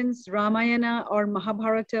children's Ramayana or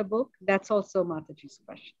Mahabharata book? That's also Mataji's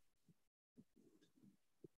question.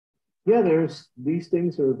 Yeah, these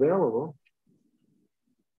things are available.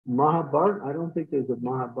 Mahabharata, I don't think there's a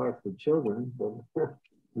Mahabharata for children, but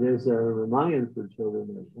there's a Ramayana for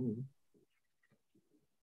children.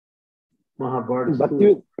 Mahabharata.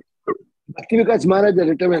 Bhakti Vikas Maharaj has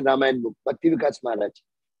written a Ramayana book. Bhakti Vikas Maharaj,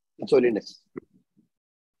 His Holiness.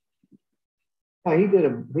 Yeah, he did a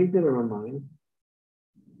Ramayana.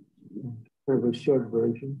 There's a short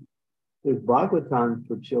version. There's Bhagavatam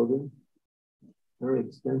for children. Very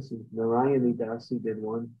extensive. Narayani Dasi did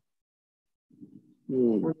one.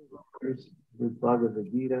 There's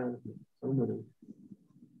Bhagavad Gita, so many.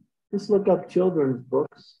 Just look up children's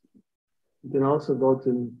books. You can also go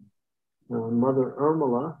to Mother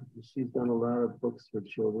Urmila. She's done a lot of books for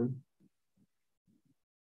children.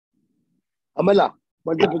 Amala.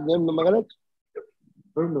 What's the name, Maharaj?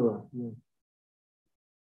 Urmila, yeah.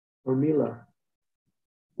 Urmila.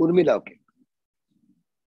 Urmila, okay.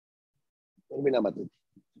 Urmila Mataji.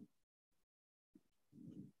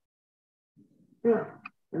 Yeah,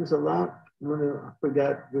 there's a lot. I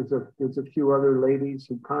forgot. There's a few other ladies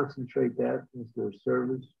who concentrate that as their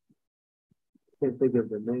service. Can't think of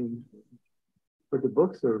the names, but the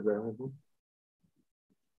books are available.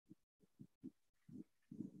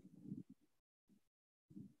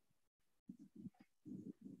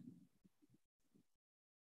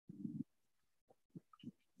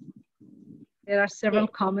 There are several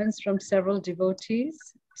comments from several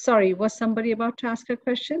devotees. Sorry, was somebody about to ask a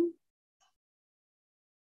question?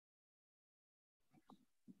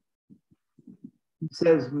 It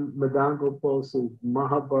says Madan Gopal says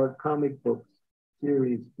Mahabharata comic books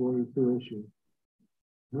series, 42 issues.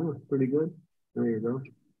 Oh, it's pretty good. There you go.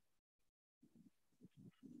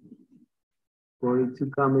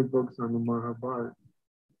 42 comic books on the Mahabharata.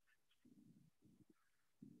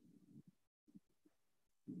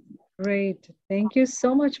 Great. Thank you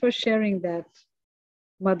so much for sharing that,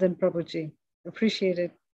 Madan Prabhuji. Appreciate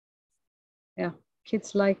it. Yeah,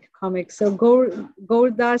 kids like comics. So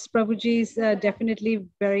Gaurdas Prabhuji is definitely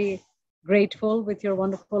very grateful with your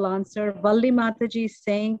wonderful answer. Valli Mataji is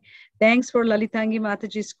saying, thanks for Lalitangi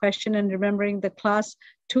Mataji's question and remembering the class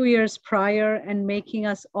 2 years prior and making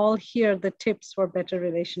us all hear the tips for better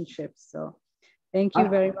relationships. So thank you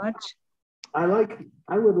very much. I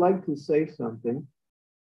would like to say something,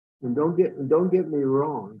 and don't get me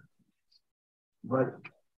wrong, but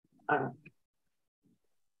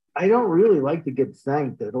I don't really like to get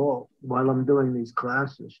thanked at all while I'm doing these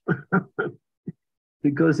classes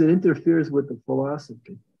because it interferes with the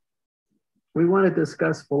philosophy. We want to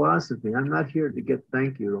discuss philosophy. I'm not here to get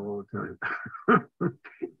thank you all the time.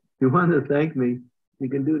 If you want to thank me, you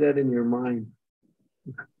can do that in your mind.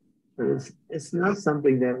 But it's not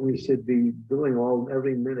something that we should be doing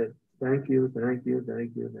every minute. Thank you, thank you,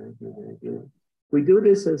 thank you, thank you, thank you. We do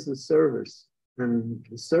this as a service, and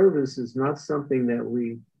the service is not something that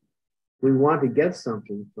we want to get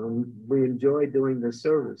something from. We enjoy doing the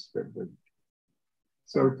service.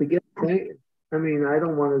 So to get thanked, I mean, I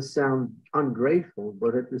don't want to sound ungrateful,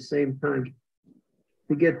 but at the same time,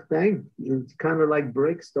 to get thanked, it kind of like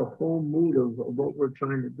breaks the whole mood of what we're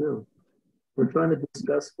trying to do. We're trying to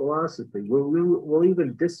discuss philosophy. We'll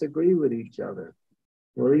even disagree with each other.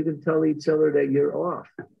 We'll even tell each other that you're off.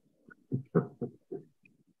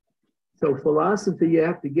 So philosophy, you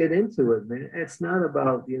have to get into it, man. It's not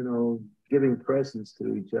about, giving presents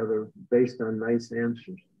to each other based on nice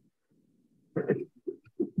answers.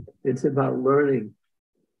 It's about learning.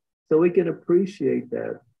 So we can appreciate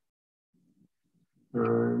that.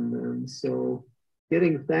 And so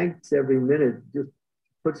getting thanks every minute just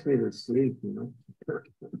puts me to sleep,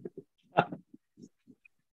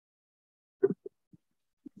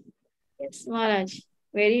 Yes, Maharaj,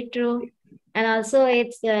 very true. And also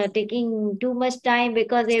it's taking too much time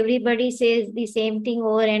because everybody says the same thing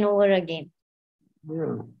over and over again.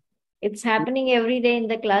 Yeah. It's happening every day in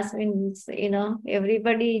the class. Means,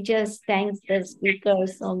 everybody just thanks the speaker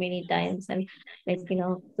so many times. And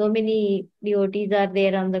so many devotees are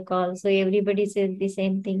there on the call. So everybody says the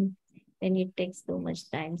same thing. Then it takes too much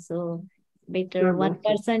time. So better one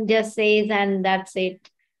person just says and that's it.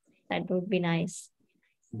 That would be nice.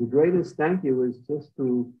 The greatest thank you is just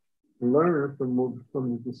to learn from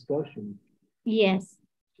the discussion. Yes.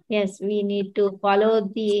 Yes, we need to follow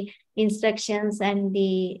the instructions and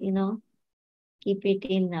keep it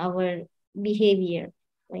in our behavior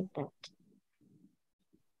like that.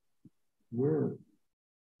 Yeah.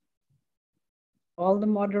 All the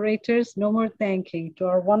moderators, no more thanking to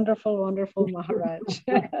our wonderful, wonderful Maharaj.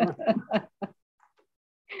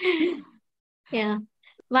 Yeah.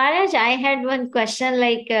 Maharaj, I had one question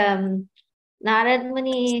like Narad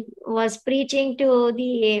Muni was preaching to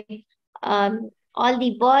the all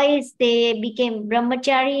the boys, they became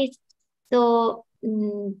brahmacharis. So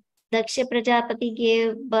Daksha Prajapati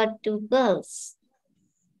gave birth to girls.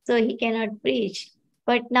 So he cannot preach.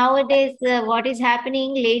 But nowadays, what is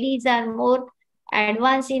happening, ladies are more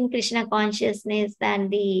advanced in Krishna consciousness than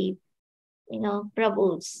the,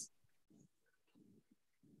 Prabhus.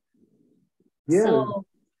 Yeah. So,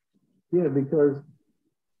 yeah, because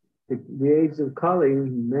the age of Kali,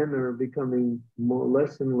 men are becoming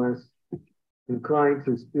less and less inclined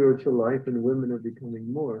to spiritual life, and women are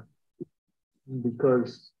becoming more,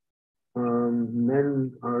 because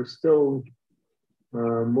men are still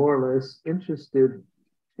more or less interested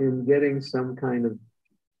in getting some kind of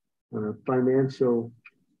financial.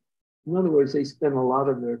 In other words, they spend a lot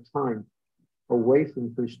of their time away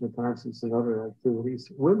from Krishna consciousness and other activities.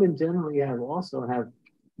 Women generally also have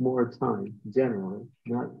more time, generally,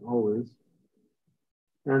 not always.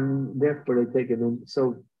 And therefore they take it in.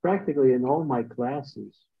 So practically in all my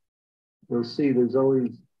classes, you'll see there's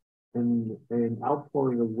always an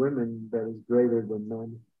outpouring of women that is greater than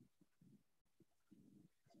men.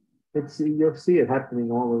 You'll see it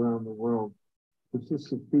happening all around the world. It's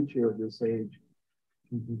just a feature of this age.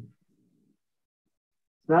 Mm-hmm.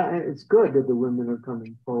 It's good that the women are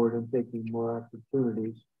coming forward and taking more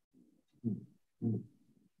opportunities. Mm-hmm.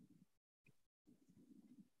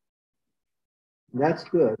 That's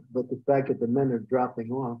good, but the fact that the men are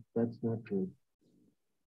dropping off, that's not good.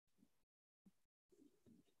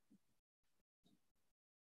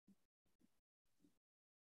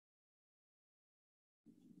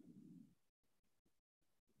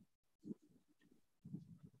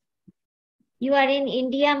 You are in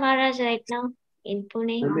India, Maharaj, right now? In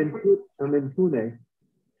Pune? I'm in Pune.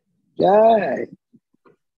 Yeah.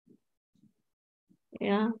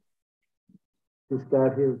 Yeah. Just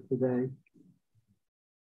got here today.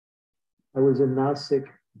 I was in Nasik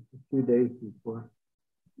a few days before.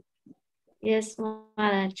 Yes,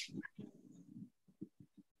 Maharaj.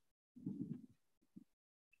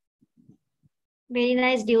 Very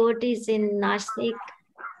nice devotees in Nashik.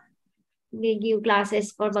 They give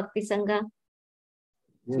classes for Bhakti Sanga.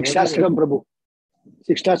 Shikshastakam Prabhu.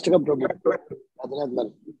 Shikshastakam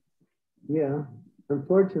Prabhu. Yeah.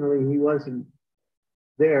 Unfortunately, he wasn't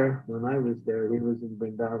there when I was there. He was in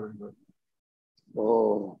Vrindavan. But...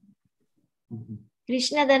 Oh.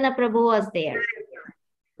 Krishna Dana Prabhu was there.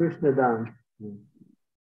 Krishna Dan.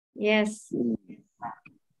 Yes. Yeah,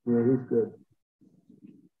 he's good.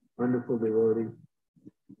 Wonderful devotee.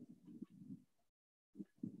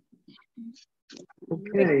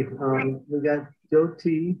 Okay, we got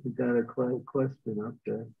Jyoti. We got a question up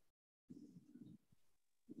there.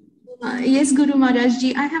 Yes, Guru Maharaj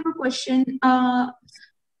Ji, I have a question.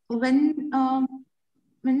 When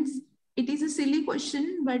it is a silly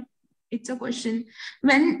question, but it's a question.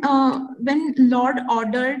 When Lord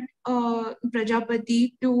ordered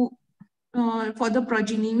Prajapati to for the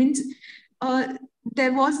progeny, means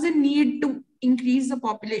there was the need to increase the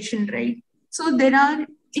population, right? So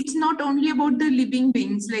it's not only about the living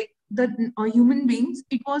beings like the human beings,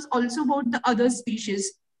 it was also about the other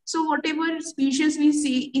species. So whatever species we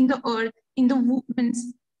see in the earth, in the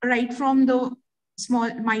movements, right from the small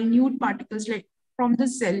minute particles like from the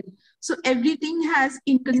cell, so everything has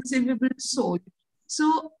inconceivable soul.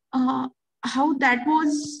 So how that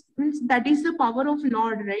was, means that is the power of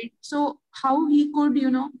Lord, right? So how he could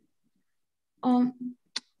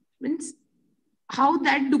means how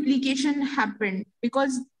that duplication happened,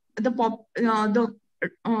 because the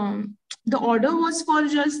order was for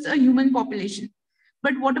just a human population,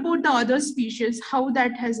 but what about the other species, how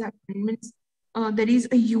that has happened? Means there is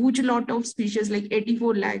a huge lot of species like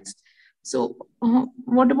 84 lakhs. So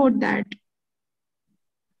what about that?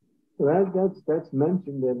 Well, that's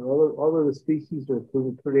mentioned that all of the species are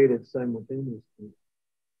created simultaneously.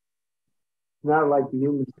 Not like the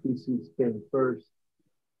human species came first,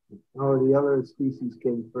 or the other species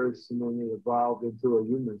came first and then they evolved into a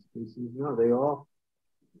human species. No, they all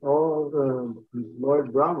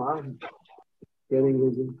Lord Brahma, getting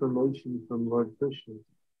his information from Lord Krishna,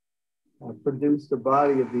 produced the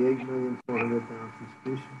body of the 8,400,000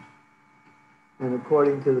 species. And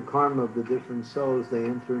according to the karma of the different souls, they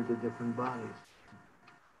enter into different bodies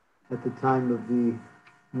at the time of the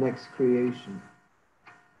next creation.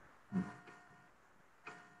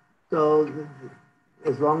 So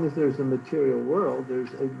as long as there's a material world, there's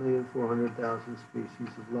 8,400,000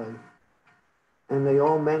 species of life. And they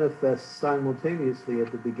all manifest simultaneously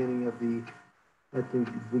at the beginning of the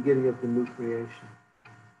new creation.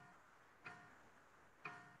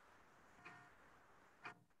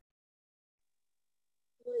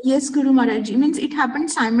 Yes, Guru Maharaj, means it happened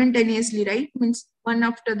simultaneously, right? Means one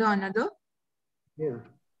after the another. Yeah.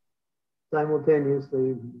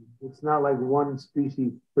 Simultaneously, it's not like one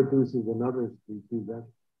species produces another species.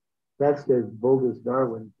 That's the bogus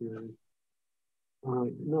Darwin theory.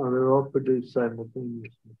 No, they're all produced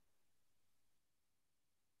simultaneously.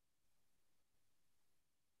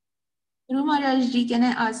 Guru Maharaj Ji, can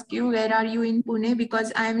I ask you, where are you in Pune?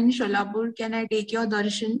 Because I am in Sholapur. Can I take your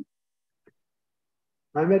darshan?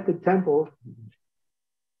 I'm at the temple,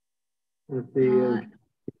 at the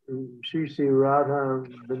Sri Sri Radha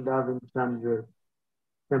Vrindavan Chandra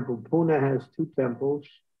temple. Pune has two temples,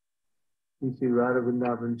 Sri Sri Radha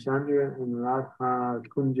Vrindavan Chandra and Radha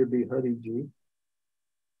Kunja Bihari Ji.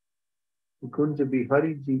 The Kunja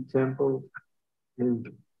Bihari Ji temple is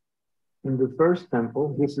in the first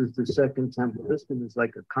temple. This is the second temple. This one is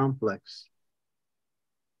like a complex.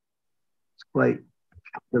 It's quite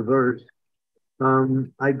diverse.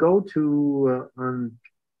 I go to on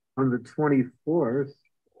the 24th.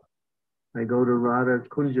 I go to Radha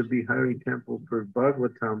Kunja Bihari Temple for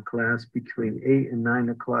Bhagavatam class between 8 and 9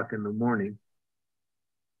 o'clock in the morning.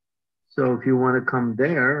 So if you want to come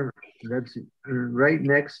there, that's right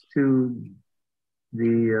next to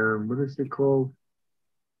the what is it called?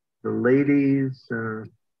 The ladies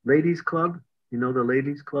club. You know the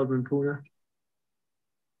ladies club in Pune?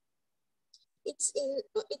 It's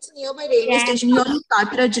nearby railway station. You're in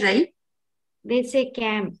Katraj, right? They say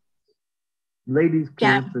camp. Ladies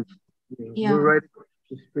camp. Yeah. We're right across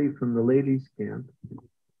the street from the ladies camp.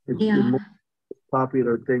 It's the most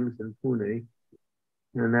popular things in Pune.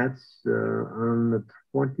 And that's on the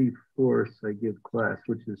 24th, I give class,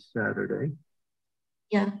 which is Saturday.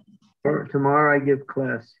 Yeah. Tomorrow I give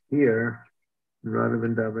class here in Radha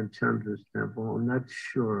Vrindavan Chandra's temple. I'm not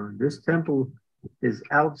sure. This temple is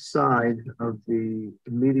outside of the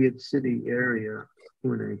immediate city area,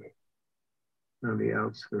 Pune, on the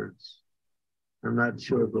outskirts. I'm not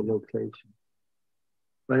sure of the location.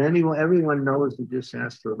 But everyone knows to just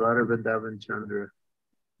ask for Radha Vrindavan Chandra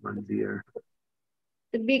Mandir.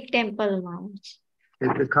 The big temple, Maharaj.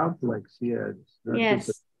 It's a complex, yeah. It's not just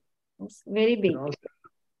Yes. It's very big.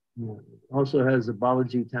 also has a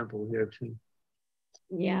Balaji temple here too.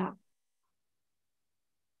 Yeah.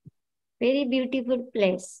 Very beautiful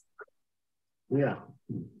place. Yeah.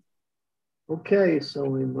 Okay, so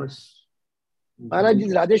we must. Maharaj,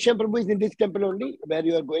 is Radheshyam Prabhu is in this temple only, where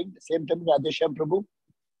you are going? The same temple, Radheshyam Prabhu?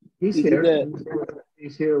 He's here.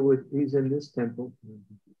 He's in this temple.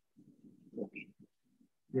 Okay.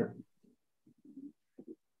 Yeah.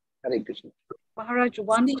 Hare Krishna. Maharaj,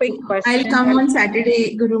 one quick question. I'll come on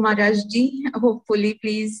Saturday, Guru Maharaj Ji. Hopefully,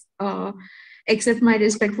 please accept my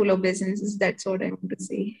respectful obeisances. That's what I want to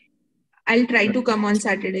say. I'll try to come on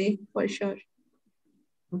Saturday for sure.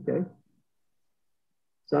 Okay.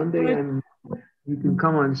 Sunday, and you can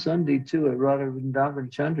come on Sunday too at Radha Vrindavan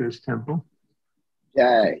Chandra's temple.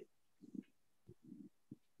 Jai.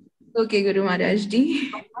 Okay, Guru Maharaj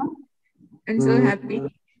Ji. I'm so happy.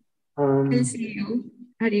 I'll see you.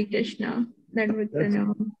 Hare Krishna.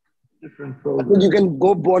 Different program. You can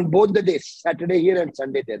go on both the days, Saturday here and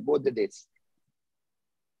Sunday there, both the days.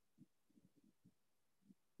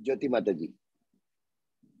 Jyoti Mataji.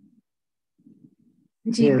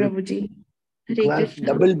 Ji, Prabhu Ji. Hare Krishna.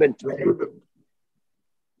 Double bench.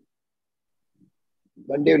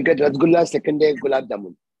 One day we'll get Rasgulla, second day Gulab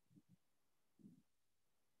Jamun.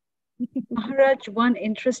 Maharaj, one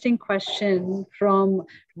interesting question from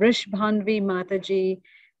Vrishbhanvi Mataji.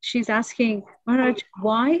 She's asking, Maharaj,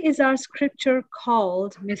 why is our scripture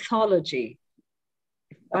called mythology?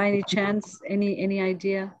 By any chance, any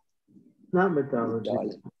idea? Not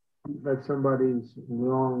mythology. That's somebody's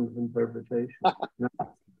wrong interpretation. No.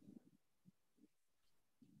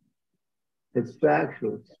 It's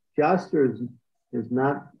factual. Shastra is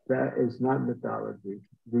not mythology.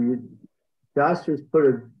 The Shastra is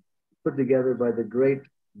put together by the great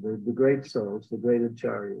souls, the great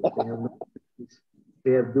acharyas.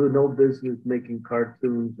 They have no business making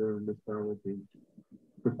cartoons or mythology.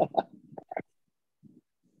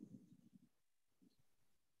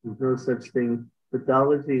 There's no such thing.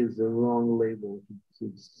 Mythology is the wrong label.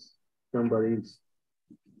 It's somebody's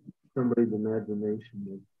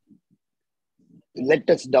imagination. Let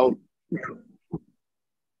us down.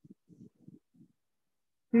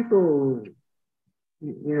 People,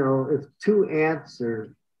 if two ants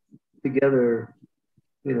are together,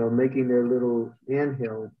 making their little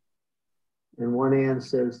anthill, and one ant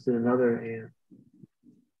says to another ant,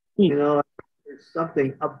 there's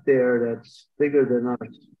something up there that's bigger than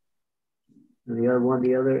us. And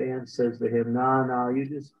the other ant says to him, no,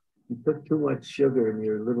 you put too much sugar and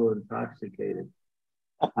you're a little intoxicated.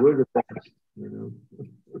 We're the best,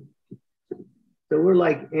 So we're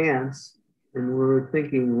like ants, and we're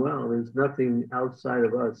thinking, well, there's nothing outside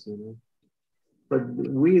of us, But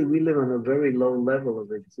we live on a very low level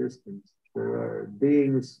of existence. There are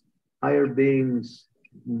beings, higher beings,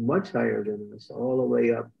 much higher than us, all the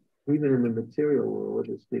way up, even in the material world. We're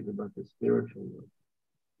just speaking about the spiritual world.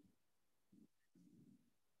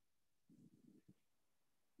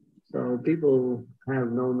 So people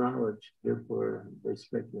have no knowledge, therefore they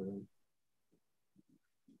speculate.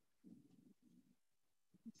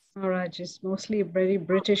 Maharaj, it's mostly very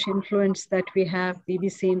British influence that we have,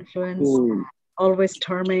 BBC influence, always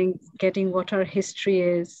terming, getting what our history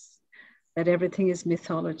is, that everything is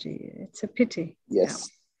mythology. It's a pity. Yes.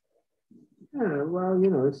 Yeah, well,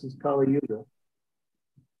 this is Kali Yuga.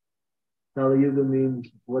 Kali Yuga means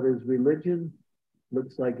what is religion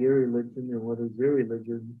looks like irreligion, and what is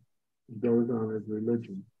irreligion goes on as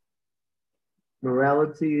religion.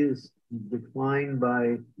 Morality is defined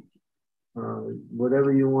by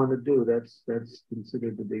whatever you want to do. That's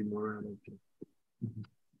considered to be morality.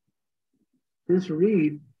 Just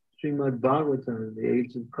read Srimad-Bhagavatam in the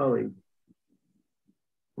age of Kali.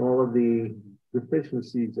 All of the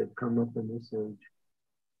deficiencies that come up in this age.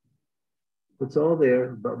 It's all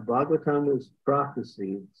there, but Bhagavatam is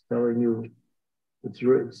prophecy. It's telling you,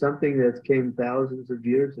 it's something that came thousands of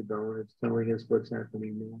years ago, and it's telling us what's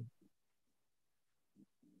happening now.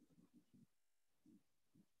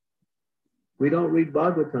 We don't read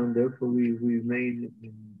Bhagavatam, therefore we remain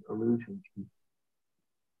in illusion.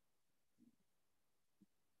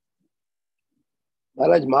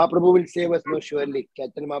 Maharaj, Mahaprabhu will save us, no, surely.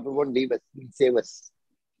 Chaitanya Mahaprabhu won't leave us, he'll save us.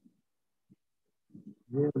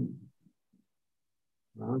 Yeah.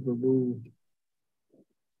 Mahaprabhu.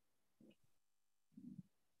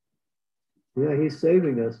 Yeah, he's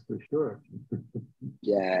saving us for sure.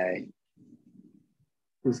 Yeah.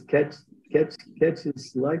 Just catch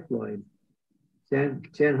his lifeline. Chant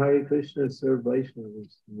Hare Krishna, serve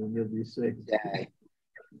Vaishnavas, and then you'll be safe. Yeah.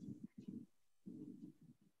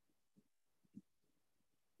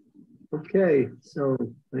 Okay, so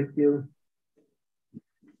thank you.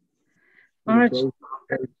 Maharaj.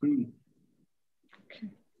 Okay.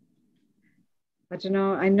 But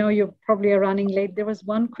I know you probably are running late. There was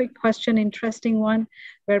one quick question, interesting one,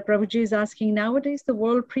 where Prabhuji is asking, nowadays the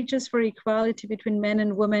world preaches for equality between men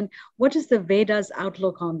and women. What is the Veda's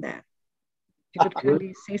outlook on that? If you could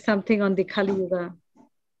kindly say something on the Kali Yuga.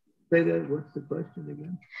 Say that, what's the question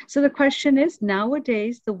again? So the question is,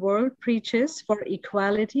 nowadays the world preaches for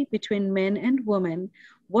equality between men and women.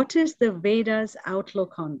 What is the Veda's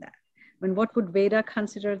outlook on that? And what would Veda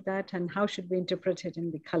consider that, and how should we interpret it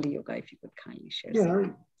in the Kali Yuga, if you could kindly share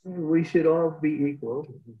something? We should all be equal.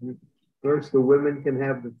 First, the women can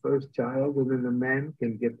have the first child, and then the men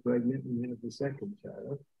can get pregnant and have the second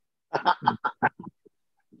child.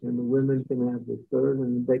 And the women can have the third,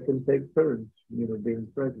 and they can take turns, being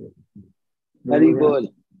pregnant. Very good.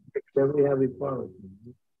 Then we have equality.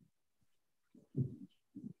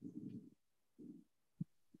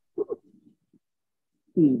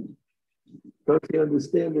 Don't you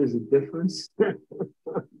understand there's a difference?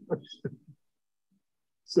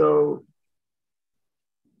 So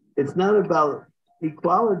it's not about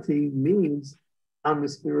equality means on the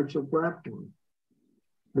spiritual platform.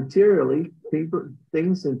 Materially,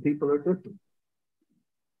 things and people are different.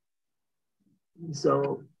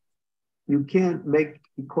 So you can't make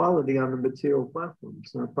equality on the material platform.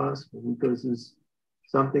 It's not possible, because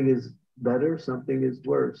something is better, something is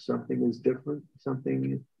worse, something is different,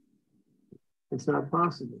 it's not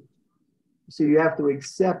possible. So you have to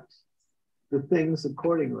accept the things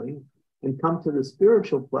accordingly and come to the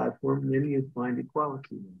spiritual platform, and then you find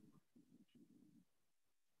equality.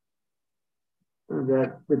 And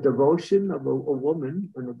that the devotion of a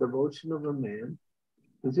woman and the devotion of a man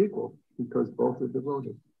is equal, because both are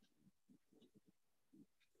devoted.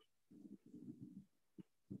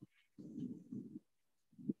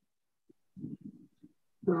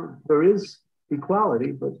 So there is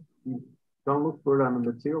equality, but you don't look for it on the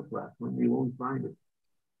material platform. You won't find it.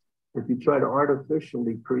 If you try to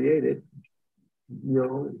artificially create it,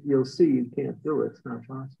 you'll see you can't do it. It's not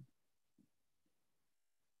possible.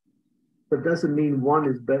 But doesn't mean one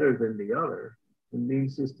is better than the other. It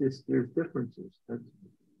means just there's differences.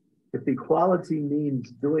 If equality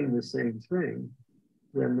means doing the same thing,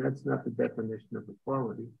 then that's not the definition of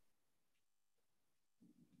equality.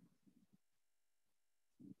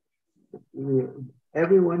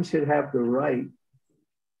 Everyone should have the right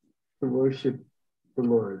to worship the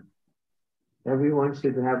Lord. Everyone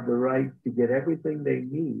should have the right to get everything they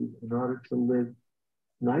need in order to live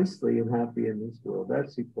nicely and happy in this world.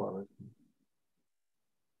 That's equality.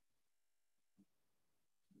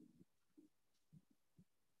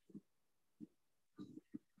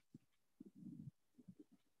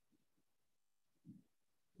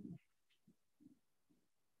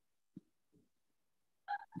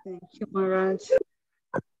 Thank you, Maharaj.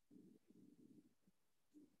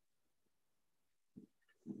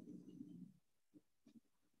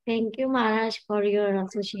 Thank you, Maharaj, for your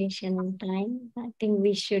association time. I think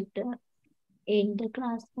we should end the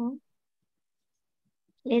class now.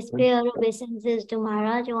 Let's pay our obeisances to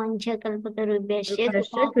Maharaj. Vancha kalpatarubhyasya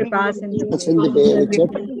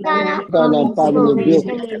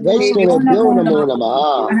Vaishnavabhyo namo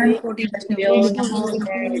namaha.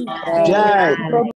 Jai.